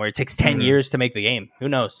Guardian, where it takes 10 years to make the game. Who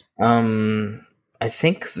knows? I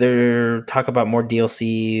think they're talking about more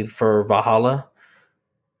DLC for Valhalla.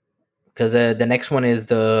 Because the next one is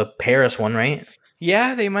the Paris one, right?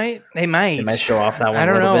 Yeah, they might. They might show off that one. I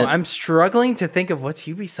don't know. Bit. I'm struggling to think of what's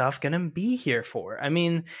Ubisoft going to be here for. I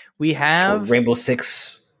mean, we have Rainbow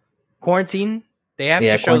Six Quarantine. They have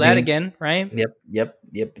to show that again, right? Yep.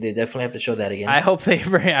 They definitely have to show that again. I hope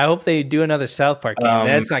they do another South Park game.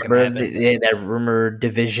 That's not going to happen. That rumor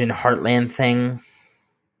Division Heartland thing.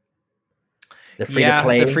 The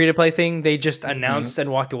free to play thing they just announced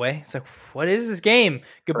and walked away. It's like, what is this game?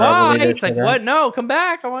 Goodbye. It's like, what? No, come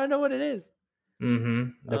back. I want to know what it is.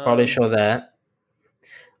 They'll probably show that.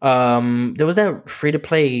 There was that free to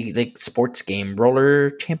play like sports game, Roller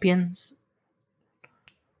Champions.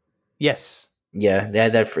 Yes. Yeah, they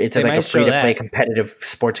had that. It's like a free to play competitive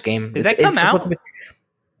sports game. Did that come out?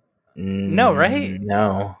 No, right?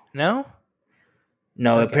 No.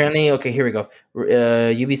 Okay. Apparently, okay, here we go.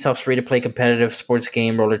 Ubisoft's free-to-play competitive sports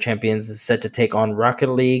game, Roller Champions, is set to take on Rocket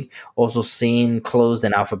League, also seen closed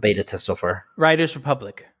and alpha beta test so far. Riders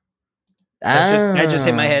Republic. That just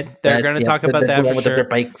hit my head. They're going to talk about that for with sure. Their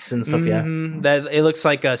bikes and stuff, That it looks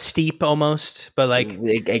like a steep almost, but like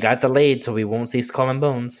it got delayed, so we won't see Skull and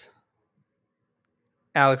Bones.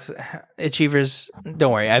 Alex, Achievers,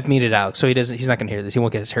 don't worry. I've muted Alex, so he's not going to hear this. He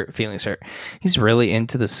won't get his feelings hurt. He's really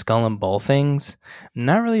into the Skull and Ball things.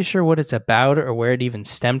 Not really sure what it's about or where it even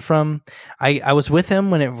stemmed from. I was with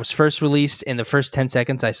him when it was first released. In the first 10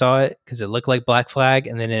 seconds, I saw it because it looked like Black Flag,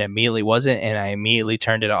 and then it immediately wasn't, and I immediately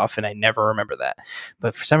turned it off, and I never remember that.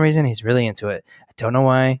 But for some reason, he's really into it. I don't know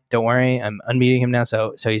why. Don't worry. I'm unmuting him now,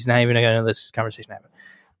 so he's not even going to know this conversation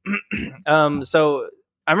happened. So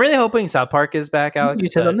I'm really hoping South Park is back, Alex. You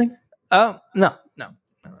said something? Oh, no.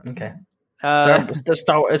 Okay.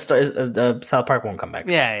 The South Park won't come back.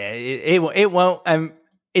 Yeah, it won't.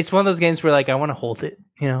 It's one of those games where like I want to hold it,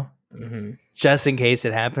 just in case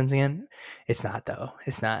it happens again. It's not though.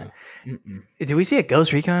 It's not. Did we see a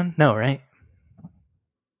Ghost Recon? No, right?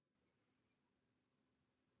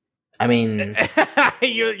 I mean,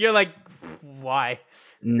 you're like, why?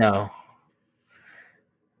 No.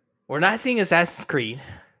 We're not seeing Assassin's Creed.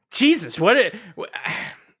 Jesus, what? We're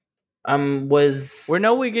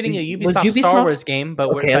getting a Ubisoft Star Wars game, but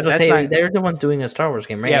okay, I was gonna say they're the ones doing a Star Wars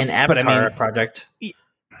game, right? Yeah, an Avatar project.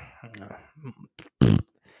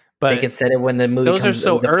 But they can set it when the movie. Those are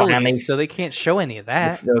so early, so they can't show any of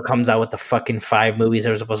that. It comes out with the fucking 5 movies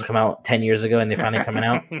that were supposed to come out 10 years ago, and they're finally coming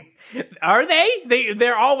out. Are they?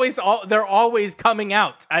 They're always coming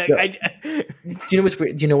out. Do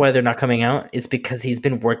you know why they're not coming out? It's because he's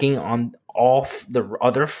been working on all the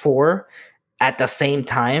other 4 at the same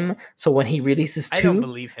time. So when he releases 2, I don't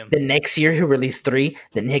believe him. The next year he'll release 3.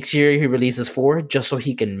 The next year he releases 4, just so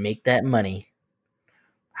he can make that money.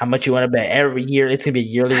 How much you want to bet? Every year it's gonna be a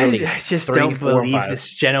yearly release. I just 3, don't 4, believe 5.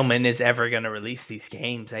 This gentleman is ever gonna release these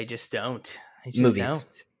games. I just don't.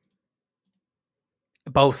 Movies.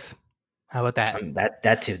 Don't. Both. How about that?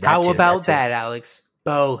 That too. How about that, Alex?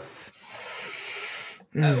 Both.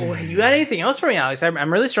 You got anything else for me, Alex?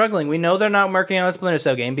 I'm really struggling. We know they're not working on a Splinter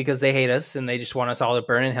Cell game because they hate us and they just want us all to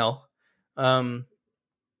burn in hell. But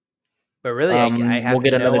really, I have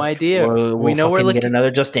no idea. We know we're looking at another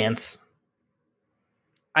Just Dance.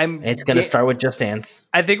 It's going to start with Just Dance.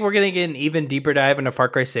 I think we're going to get an even deeper dive into Far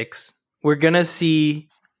Cry 6. We're going to see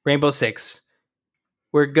Rainbow Six.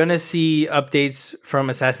 We're going to see updates from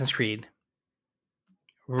Assassin's Creed.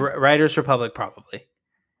 Riders Republic, probably.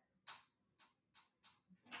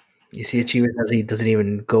 You see Achievers, he doesn't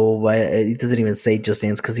even go by. He doesn't even say Just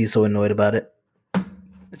Dance because he's so annoyed about it.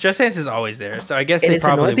 Just Dance is always there, so I guess they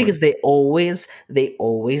probably because they always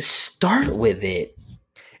start with it.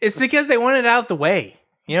 It's because they want it out the way.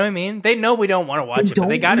 You know what I mean? They know we don't want to watch it, but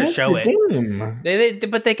they got to show it.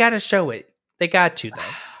 But they got to show it. They got to, though.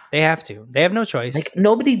 They have to. They have no choice. Like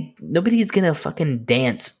nobody's gonna fucking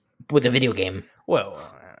dance with a video game. Well,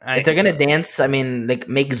 if they're gonna dance, I mean, like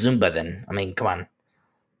make Zumba. Then I mean, come on.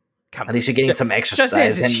 At least you're getting some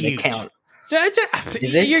exercise and they count. You're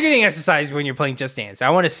getting exercise when you're playing Just Dance. I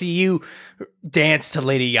want to see you dance to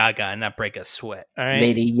Lady Gaga and not break a sweat. All right,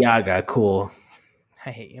 Lady Gaga, cool.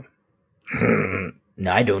 I hate you.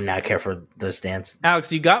 No, I do not care for this dance.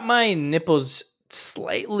 Alex, you got my nipples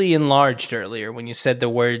slightly enlarged earlier when you said the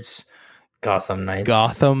words Gotham Knights.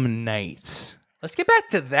 Gotham Knights. Let's get back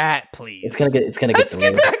to that, please. It's gonna get Let's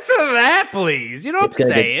delayed. get back to that, please. You know what I'm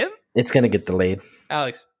saying? It's gonna get delayed.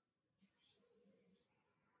 Alex.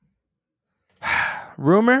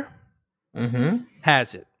 Rumor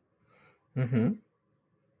has it.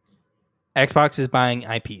 Xbox is buying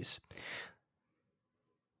IPs.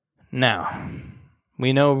 Now,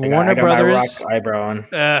 we know Warner Brothers. Eyebrow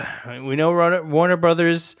on. We know Warner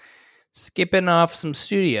Brothers skipping off some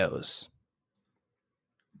studios.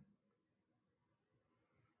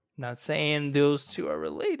 Not saying those two are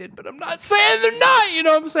related, but I'm not saying they're not. You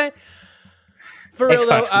know what I'm saying? For real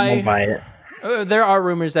though, won't buy it. There are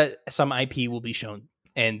rumors that some IP will be shown,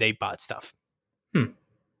 and they bought stuff.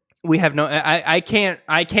 We have no. I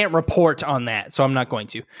can't report on that, so I'm not going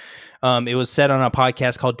to. It was said on a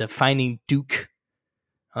podcast called Defining Duke.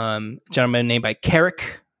 A gentleman named by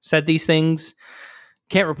Carrick said these things.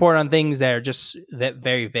 Can't report on things that are just that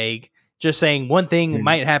very vague. Just saying one thing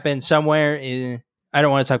might happen somewhere. I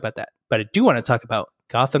don't want to talk about that, but I do want to talk about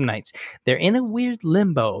Gotham Knights. They're in a weird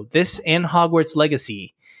limbo. This and Hogwarts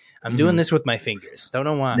Legacy. I'm doing this with my fingers. Don't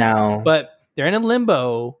know why. No. But they're in a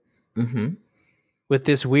limbo with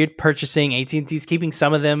this weird purchasing. AT&T's keeping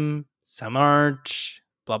some of them. Some aren't.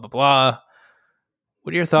 Blah, blah, blah.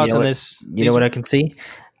 What are your thoughts on this? You know what I can see?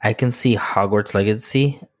 I can see Hogwarts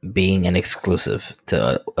Legacy being an exclusive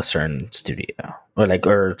to a certain studio. To like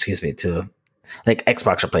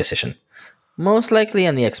Xbox or PlayStation. Most likely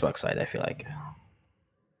on the Xbox side, I feel like.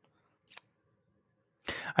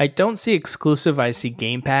 I don't see exclusive. I see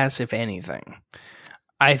Game Pass, if anything.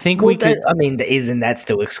 I think we could... isn't that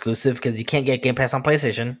still exclusive? Because you can't get Game Pass on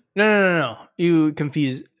PlayStation. No. You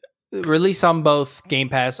confuse... Release on both Game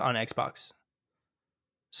Pass on Xbox.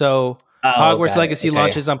 So Hogwarts Legacy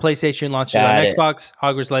launches on PlayStation, launches on Xbox.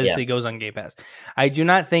 Hogwarts Legacy goes on Game Pass. I do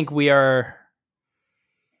not think we are...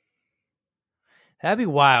 That'd be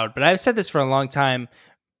wild, but I've said this for a long time.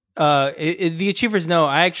 The Achievers know.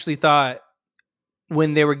 I actually thought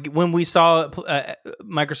when we saw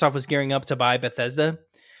Microsoft was gearing up to buy Bethesda,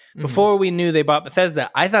 before we knew they bought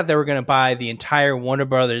Bethesda, I thought they were going to buy the entire Warner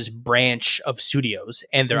Brothers branch of studios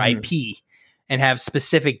and their IP, and have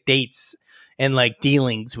specific dates and like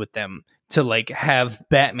dealings with them to like have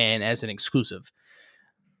Batman as an exclusive.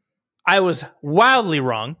 I was wildly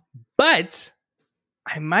wrong, but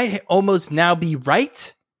I might almost now be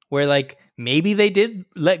right, where like maybe they did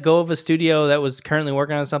let go of a studio that was currently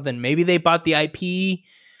working on something. Maybe they bought the IP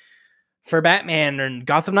for Batman or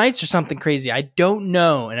Gotham Knights or something crazy. I don't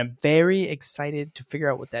know, and I'm very excited to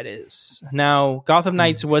figure out what that is. Now, Gotham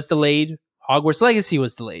Knights was delayed. Hogwarts Legacy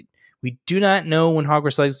was delayed. We do not know when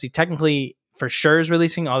Hogwarts Legacy technically for sure is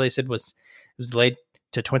releasing. All they said was it was delayed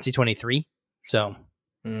to 2023. So,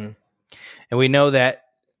 and we know that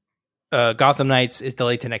Gotham Knights is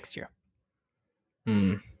delayed to next year.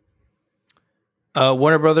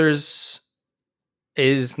 Warner Brothers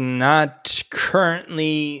is not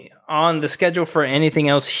currently on the schedule for anything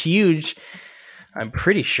else huge. I'm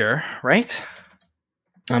pretty sure, right?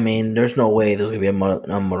 I mean, there's no way there's going to be a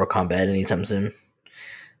Mortal Kombat anytime soon.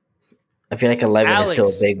 I feel like 11 Alex,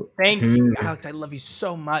 is still a big... Thank you, Alex. I love you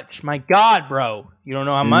so much. My God, bro. You don't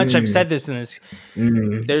know how much I've said this in this.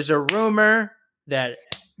 There's a rumor that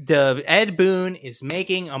Ed Boon is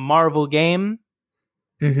making a Marvel game.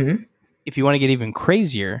 If you want to get even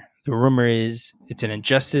crazier, the rumor is it's an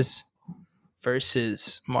Injustice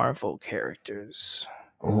versus Marvel characters.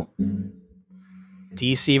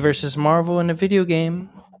 DC versus Marvel in a video game.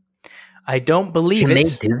 I don't believe it. Can they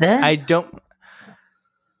do that? I don't.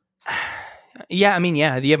 Yeah, I mean,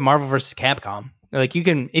 yeah. You have Marvel versus Capcom. Like you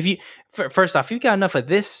can, if you first off, if you've got enough of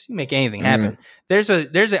this, you make anything happen. There's a.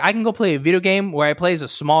 I can go play a video game where I play as a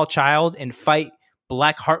small child and fight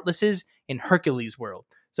Black Heartlesses in Hercules World.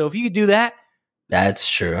 So if you could do that, that's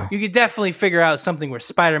true. You could definitely figure out something where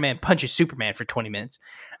Spider-Man punches Superman for 20 minutes.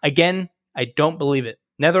 Again, I don't believe it.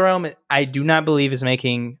 NetherRealm, I do not believe is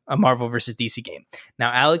making a Marvel versus DC game.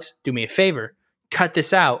 Now, Alex, do me a favor. Cut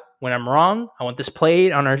this out. When I'm wrong, I want this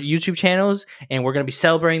played on our YouTube channels, and we're going to be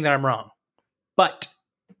celebrating that I'm wrong. But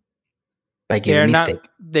by giving me steak.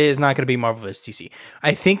 There is not going to be Marvel vs. DC.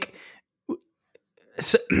 I think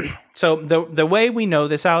so. The way we know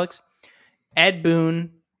this, Alex, Ed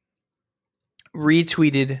Boon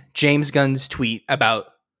retweeted James Gunn's tweet about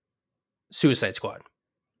Suicide Squad,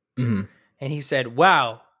 and he said,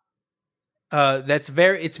 "Wow, it's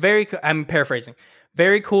very. I'm paraphrasing.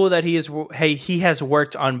 Very cool that he has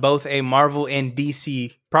worked on both a Marvel and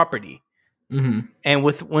DC property." And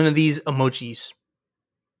with one of these emojis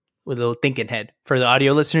with a little thinking head. For the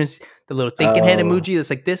audio listeners, the little thinking head emoji that's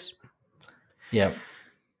like this. Yeah.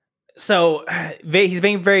 So he's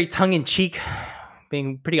being very tongue-in-cheek,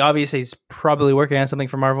 being pretty obvious that he's probably working on something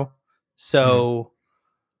for Marvel. So,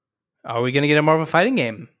 are we going to get a Marvel fighting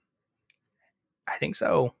game? I think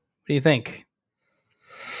so. What do you think?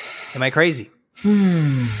 Am I crazy?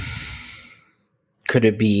 Could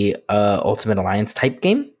it be a Ultimate Alliance type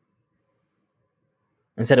game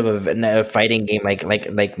instead of a fighting game like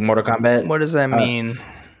Mortal Kombat? What does that mean?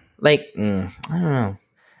 I don't know.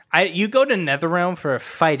 You go to NetherRealm for a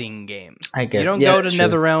fighting game. I guess you don't go to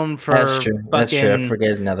NetherRealm for that's true. That's true. I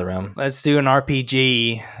forget NetherRealm. Let's do an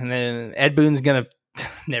RPG, and then Ed Boon's gonna.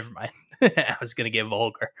 Never mind. I was gonna get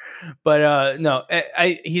vulgar, but no,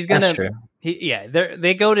 he's gonna. That's true.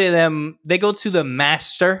 They go to them. They go to the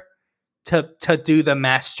master to do the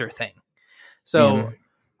master thing. So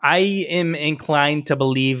I am inclined to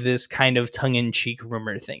believe this kind of tongue-in-cheek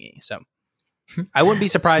rumor thingy. So I wouldn't be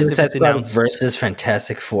surprised if it's announced. Versus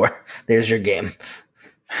Fantastic Four. There's your game.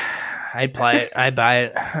 I'd play it. I'd buy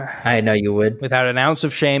it. I know you would. Without an ounce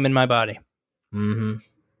of shame in my body. Mm-hmm.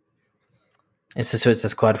 It's the Suicide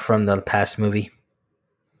Squad from the past movie.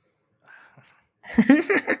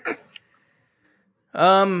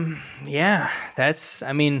 Yeah,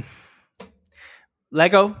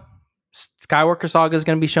 Lego Skywalker Saga is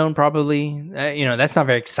going to be shown probably. That's not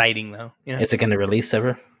very exciting though. Is it going to release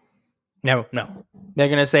ever? No. They're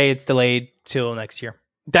going to say it's delayed till next year.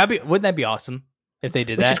 Wouldn't that be awesome if they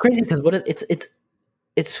did that? Which is crazy because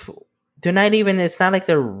it's they're not even. It's not like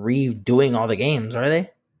they're redoing all the games, are they?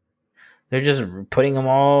 They're just putting them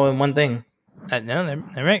all in one thing. No,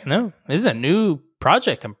 no. This is a new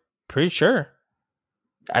project. I'm pretty sure.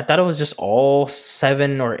 I thought it was just all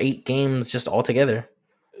 7 or 8 games just all together.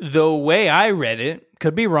 The way I read it,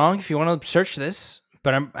 could be wrong if you want to search this,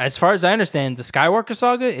 but as far as I understand, the Skywalker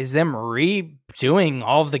Saga is them redoing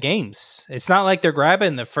all of the games. It's not like they're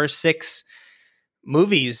grabbing the first 6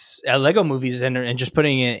 movies, Lego movies, and just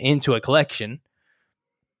putting it into a collection.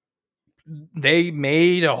 They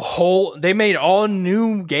made all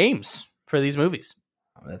new games for these movies.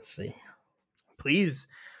 Let's see. Please.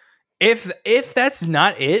 If that's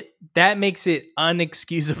not it, that makes it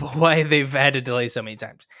unexcusable why they've had to delay so many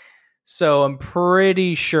times. So I'm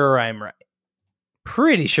pretty sure I'm right.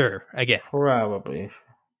 Pretty sure again. Probably.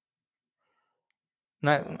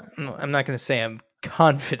 I'm not going to say I'm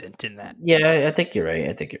confident in that. Yeah, I think you're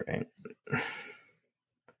right.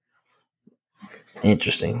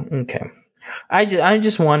 Interesting. Okay. I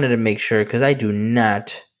just wanted to make sure because I do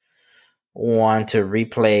not want to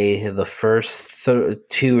replay the first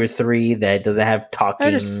 2 or 3 that doesn't have talking. I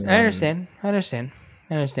understand.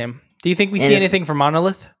 Do you think we see anything from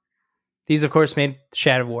Monolith? These, of course, made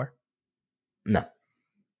Shadow of War. No.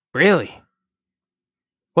 Really?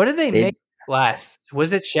 What did they make last?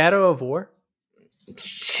 Was it Shadow of War?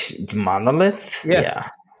 Monolith? Yeah.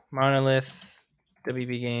 Monolith,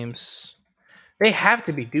 WB Games. They have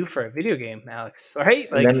to be due for a video game, Alex,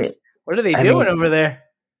 right? Like, what are they doing over there?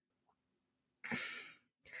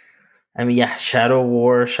 Shadow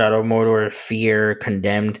War, Shadow Mordor, Fear,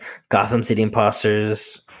 Condemned, Gotham City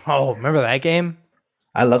Imposters. Oh, remember that game?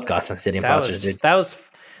 I love Gotham City Imposters, dude. That was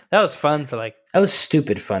fun for like. That was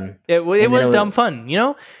stupid fun. It was dumb fun.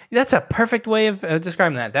 That's a perfect way of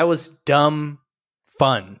describing that. That was dumb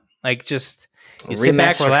fun. Like just you sit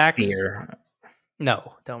back, relax. Fear.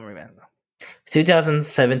 No, don't remember.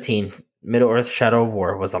 2017, Middle-earth Shadow of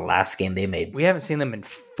War was the last game they made. We haven't seen them in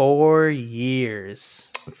 4 years.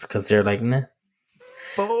 It's because they're like, nah.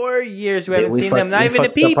 4 years we haven't seen them. Not even a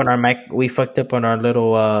peep. We fucked up on our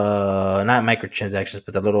little, not microtransactions,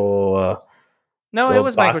 but the little. No, it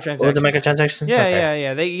was microtransactions. Was it microtransactions? Yeah, okay.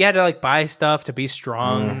 Yeah. You had to like buy stuff to be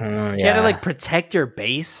strong. Mm-hmm, you had to like protect your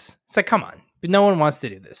base. It's like, come on, no one wants to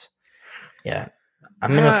do this. Yeah.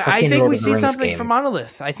 I think we see something from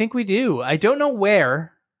Monolith. I think we do. I don't know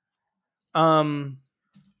where. If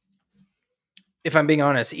I'm being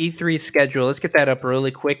honest, E3 schedule. Let's get that up really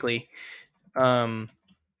quickly. As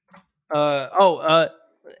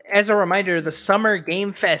a reminder, the Summer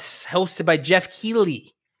Game Fest hosted by Jeff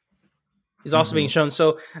Keighley is also being shown.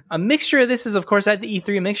 So a mixture of this is, of course, at the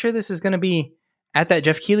E3. Make sure this is going to be at that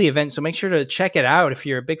Jeff Keighley event. So make sure to check it out if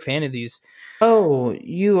you're a big fan of these. Oh,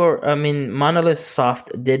 Monolith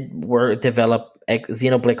Soft did develop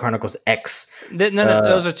Xenoblade Chronicles X. No,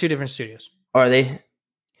 those are 2 different studios. Are they?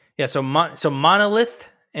 Yeah, so Monolith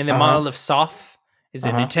and then Monolith Soft is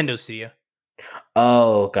a Nintendo studio.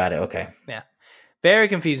 Oh, got it. Okay. Yeah. Very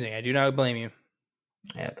confusing. I do not blame you.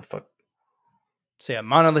 Yeah, what the fuck. So yeah,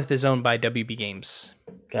 Monolith is owned by WB Games.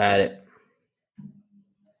 Got it.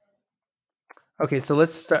 Okay, so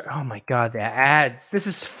let's start. Oh my god, the ads. This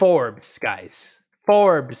is Forbes, guys.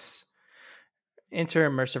 Forbes. Enter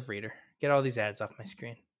Immersive Reader. Get all these ads off my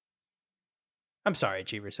screen. I'm sorry,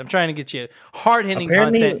 Achievers. I'm trying to get you hard-hitting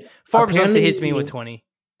Apparently, content. Forbes once it hits me apparently, with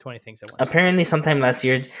 20 things at once. apparently, sometime last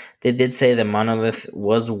year, they did say that Monolith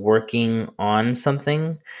was working on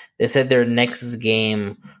something. They said their next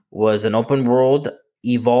game was an open world,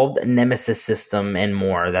 evolved Nemesis system, and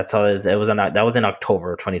more. That's all. It was. That was in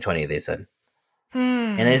October 2020. They said,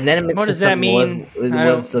 and then Nemesis What does that system mean?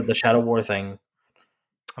 was the Shadow War thing.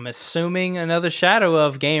 I'm assuming another Shadow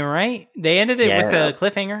of game, right? They ended it with a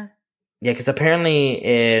cliffhanger. Yeah, because apparently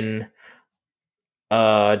in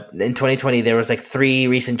 2020 there was like 3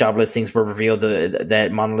 recent job listings were revealed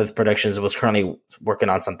that Monolith Productions was currently working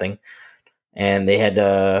on something, and they've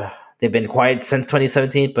been quiet since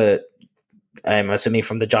 2017, but I'm assuming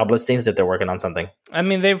from the job listings that they're working on something. I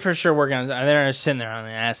mean, they're for sure working on. They're sitting there on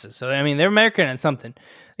the asses. So I mean, they're working on something.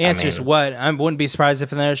 The answer is what? I wouldn't be surprised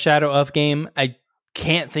if another Shadow of game. I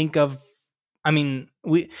can't think of. I mean,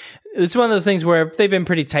 it's one of those things where they've been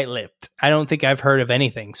pretty tight-lipped. I don't think I've heard of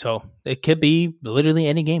anything, so it could be literally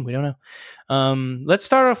any game. We don't know. Let's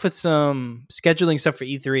start off with some scheduling stuff for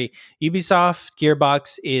E3. Ubisoft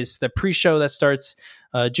Gearbox is the pre-show that starts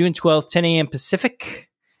June 12th, 10 a.m.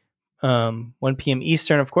 Pacific, 1 p.m.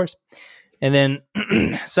 Eastern, of course. And then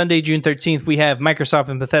Sunday, June 13th, we have Microsoft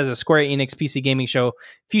and Bethesda, Square Enix PC Gaming Show,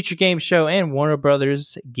 Future Game Show, and Warner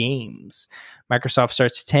Brothers Games. Microsoft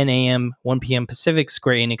starts 10 a.m., 1 p.m. Pacific.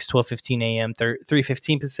 Square Enix, 12:15 a.m.,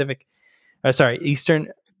 3:15 Pacific. Eastern.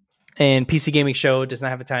 And PC Gaming Show does not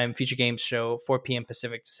have a time. Future Games Show, 4 p.m.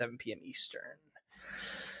 Pacific to 7 p.m. Eastern.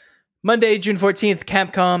 Monday, June 14th,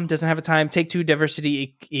 Capcom doesn't have a time. Take-Two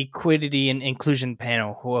Diversity, Equity, and Inclusion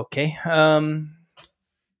Panel. Okay.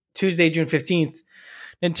 Tuesday, June 15th,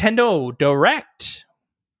 Nintendo Direct.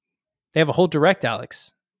 They have a whole Direct,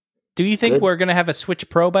 Alex. Do you think we're going to have a Switch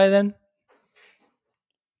Pro by then?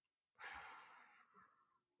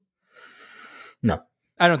 No.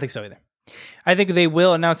 I don't think so either. I think they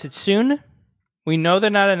will announce it soon. We know they're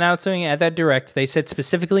not announcing it at that Direct. They said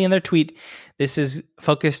specifically in their tweet, this is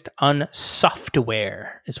focused on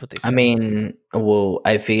software, is what they said. I mean, well,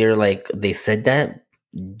 I figure like they said that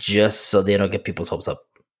just so they don't get people's hopes up.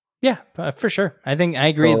 Yeah, for sure. I think I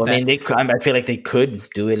agree with that. I mean, I feel like they could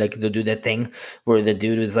do it. Like they'll do that thing where the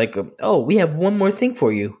dude is like, "Oh, we have one more thing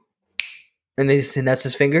for you," and they snaps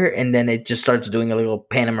his finger, and then it just starts doing a little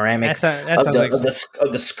panoramic of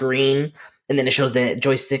the screen, and then it shows the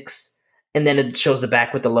joysticks, and then it shows the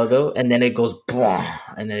back with the logo, and then it goes,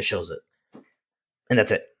 and then it shows it, and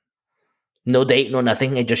that's it. No date, no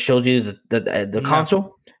nothing. It just shows you the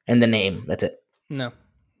console and the name. That's it. No.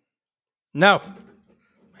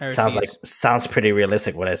 Sounds pretty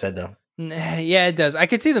realistic what I said though. Yeah, it does. I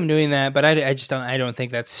could see them doing that, but I just don't. I don't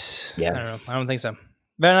think that's. Yeah, I don't know. I don't think so.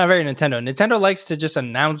 But not very Nintendo. Nintendo likes to just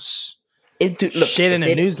announce shit in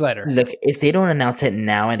a newsletter. Look, if they don't announce it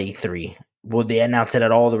now at E3, will they announce it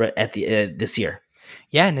at all at the this year?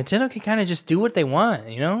 Yeah, Nintendo can kind of just do what they want.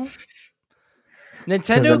 You know,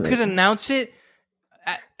 Nintendo could announce it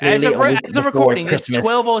as of recording. It's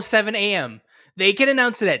 12:07 a.m. They can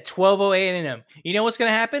announce it at 12:08 a.m. You know what's going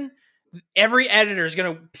to happen? Every editor is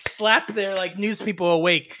going to slap their like news people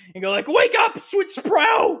awake and go like, "Wake up, Switch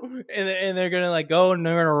Pro!" and they're going to like go and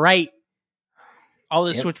they're going to write all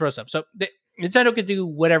this Switch Pro stuff. So Nintendo could do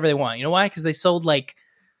whatever they want. You know why? Because they sold like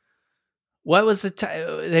what was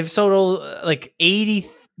they've sold like 80.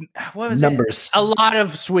 What was numbers? A lot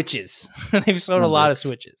of Switches. They've sold a lot of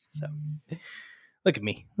Switches. So look at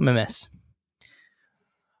me, I'm a mess.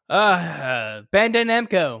 Bandai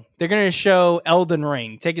Namco. They're going to show Elden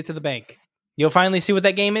Ring. Take it to the bank. You'll finally see what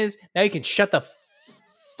that game is. Now you can shut the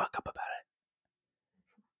fuck up about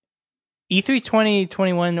it. E3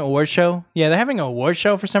 2021 award show. Yeah, they're having an award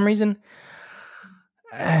show for some reason.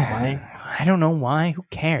 Why? I don't know why. Who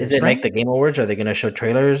cares? Is it like the Game Awards? Are they going to show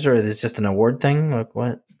trailers, or is this just an award thing? Like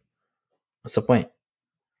what? What's the point?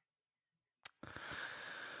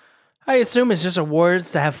 I assume it's just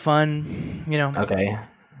awards to have fun. You know. Okay.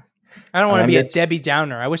 I don't want to be a Debbie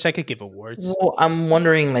Downer. I wish I could give awards. Well, I'm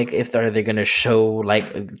wondering, like, if are they going to show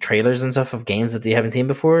like trailers and stuff of games that you haven't seen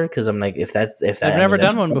before? Because I'm like, if they've never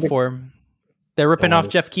done one before. They're ripping off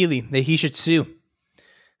Jeff Keighley. He should sue.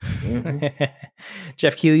 Mm-hmm.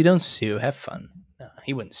 Jeff Keighley, don't sue. Have fun. No,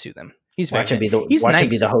 he wouldn't sue them. He's nice. Be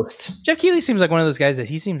the host. Jeff Keighley seems like one of those guys that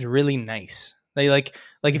he seems really nice. They like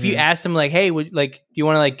if you asked him like, hey, do you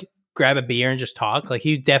want to like grab a beer and just talk? Like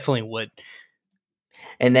he definitely would.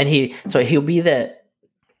 And then he'll be you're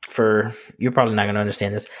probably not going to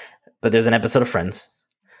understand this, but there's an episode of Friends,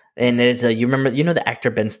 and it's you know the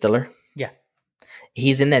actor Ben Stiller? Yeah,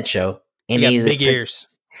 he's in that show, and he got big ears.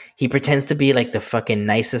 He pretends to be like the fucking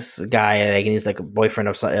nicest guy, like, and he's like a boyfriend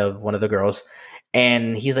of one of the girls,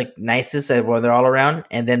 and he's like nicest while they're all around,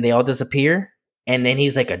 and then they all disappear, and then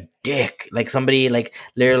he's like a dick, like somebody like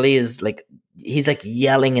literally is like he's like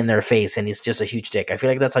yelling in their face, and he's just a huge dick. I feel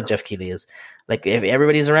like that's how Jeff Keighley is. Like if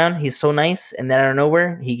everybody's around, he's so nice, and then out of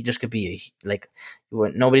nowhere, he just could be like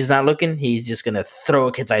when nobody's not looking, he's just gonna throw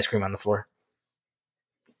a kid's ice cream on the floor.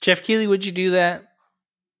 Jeff Keighley, would you do that?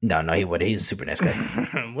 No, he would. He's a super nice guy.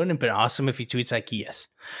 Wouldn't it have been awesome if he tweets back yes?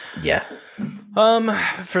 Yeah.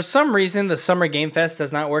 For some reason, the Summer Game Fest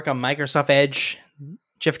does not work on Microsoft Edge.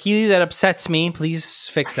 Jeff Keighley, that upsets me. Please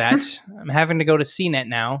fix that. I'm having to go to CNET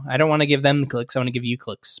now. I don't want to give them clicks. I want to give you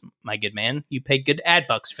clicks, my good man. You pay good ad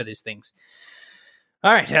bucks for these things.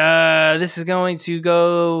 All right. This is going to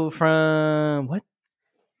go from what?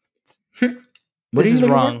 This is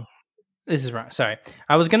wrong. This is wrong. Sorry.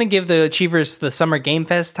 I was going to give the Achievers the Summer Game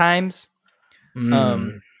Fest times.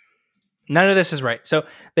 None of this is right. So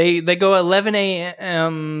they go 11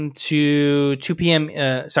 a.m. to 2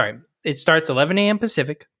 p.m. Sorry. It starts 11 a.m.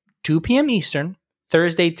 Pacific, 2 p.m. Eastern,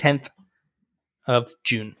 Thursday, 10th of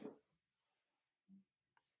June.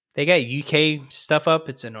 They got UK stuff up.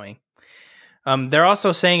 It's annoying. They're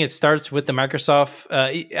also saying it starts with the Microsoft.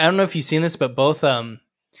 I don't know if you've seen this, but both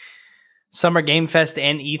Summer Game Fest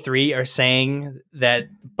and E3 are saying that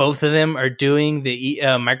both of them are doing the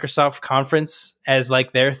Microsoft conference as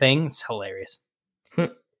like their thing. It's hilarious.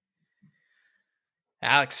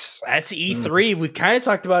 Alex, that's E3. We've kind of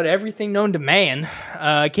talked about everything known to man.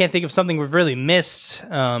 I can't think of something we've really missed.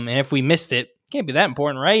 And if we missed it, it can't be that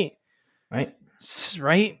important, right? Right.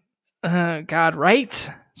 Right? God, right?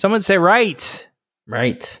 Someone say right.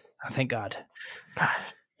 Right. Oh, thank God.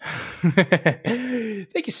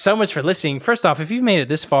 Thank you so much for listening. First off, if you've made it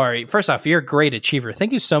this far, you're a great achiever.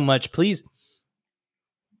 Thank you so much. Please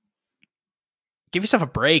give yourself a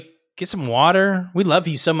break. Get some water. We love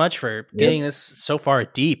you so much for getting this so far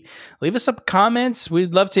deep. Leave us some comments.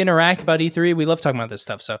 We'd love to interact about E3. We love talking about this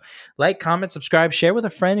stuff. So like, comment, subscribe, share with a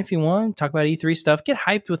friend if you want. Talk about E3 stuff. Get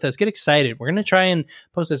hyped with us. Get excited. We're going to try and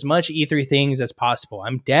post as much E3 things as possible.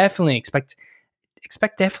 I'm definitely expect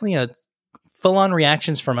definitely a full-on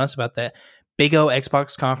reactions from us about that Big O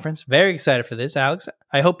Xbox conference. Very excited for this, Alex.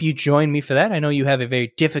 I hope you join me for that. I know you have a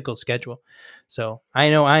very difficult schedule. So I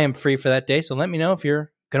know I am free for that day. So let me know if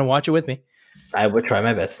you're going to watch it with me. I would try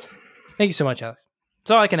my best. Thank you so much, Alex.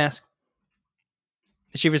 That's all I can ask.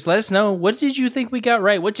 Achievers, let us know. What did you think we got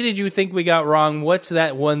right? What did you think we got wrong? What's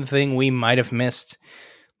that one thing we might have missed?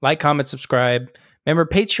 Like, comment, subscribe. Remember,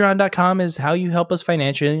 patreon.com is how you help us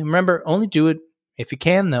financially. Remember, only do it if you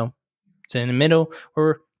can, though. It's in the middle.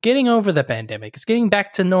 We're getting over the pandemic. It's getting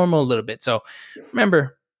back to normal a little bit. So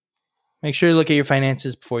remember, make sure you look at your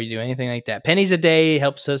finances before you do anything like that. Pennies a day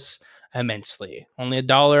helps us immensely. Only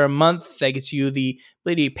 $1 a month. That gets you the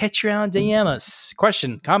ability to Patreon DM us.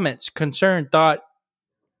 Question, comments, concern, thought,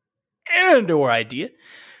 and or idea.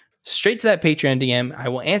 Straight to that Patreon DM. I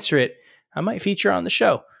will answer it. I might feature on the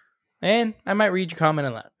show. And I might read your comment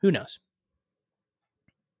aloud. Who knows?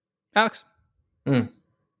 Alex?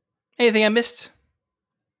 Anything I missed?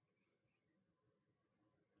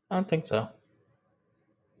 I don't think so.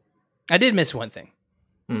 I did miss one thing.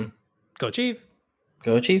 Go Chief.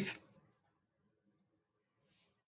 Go Chief.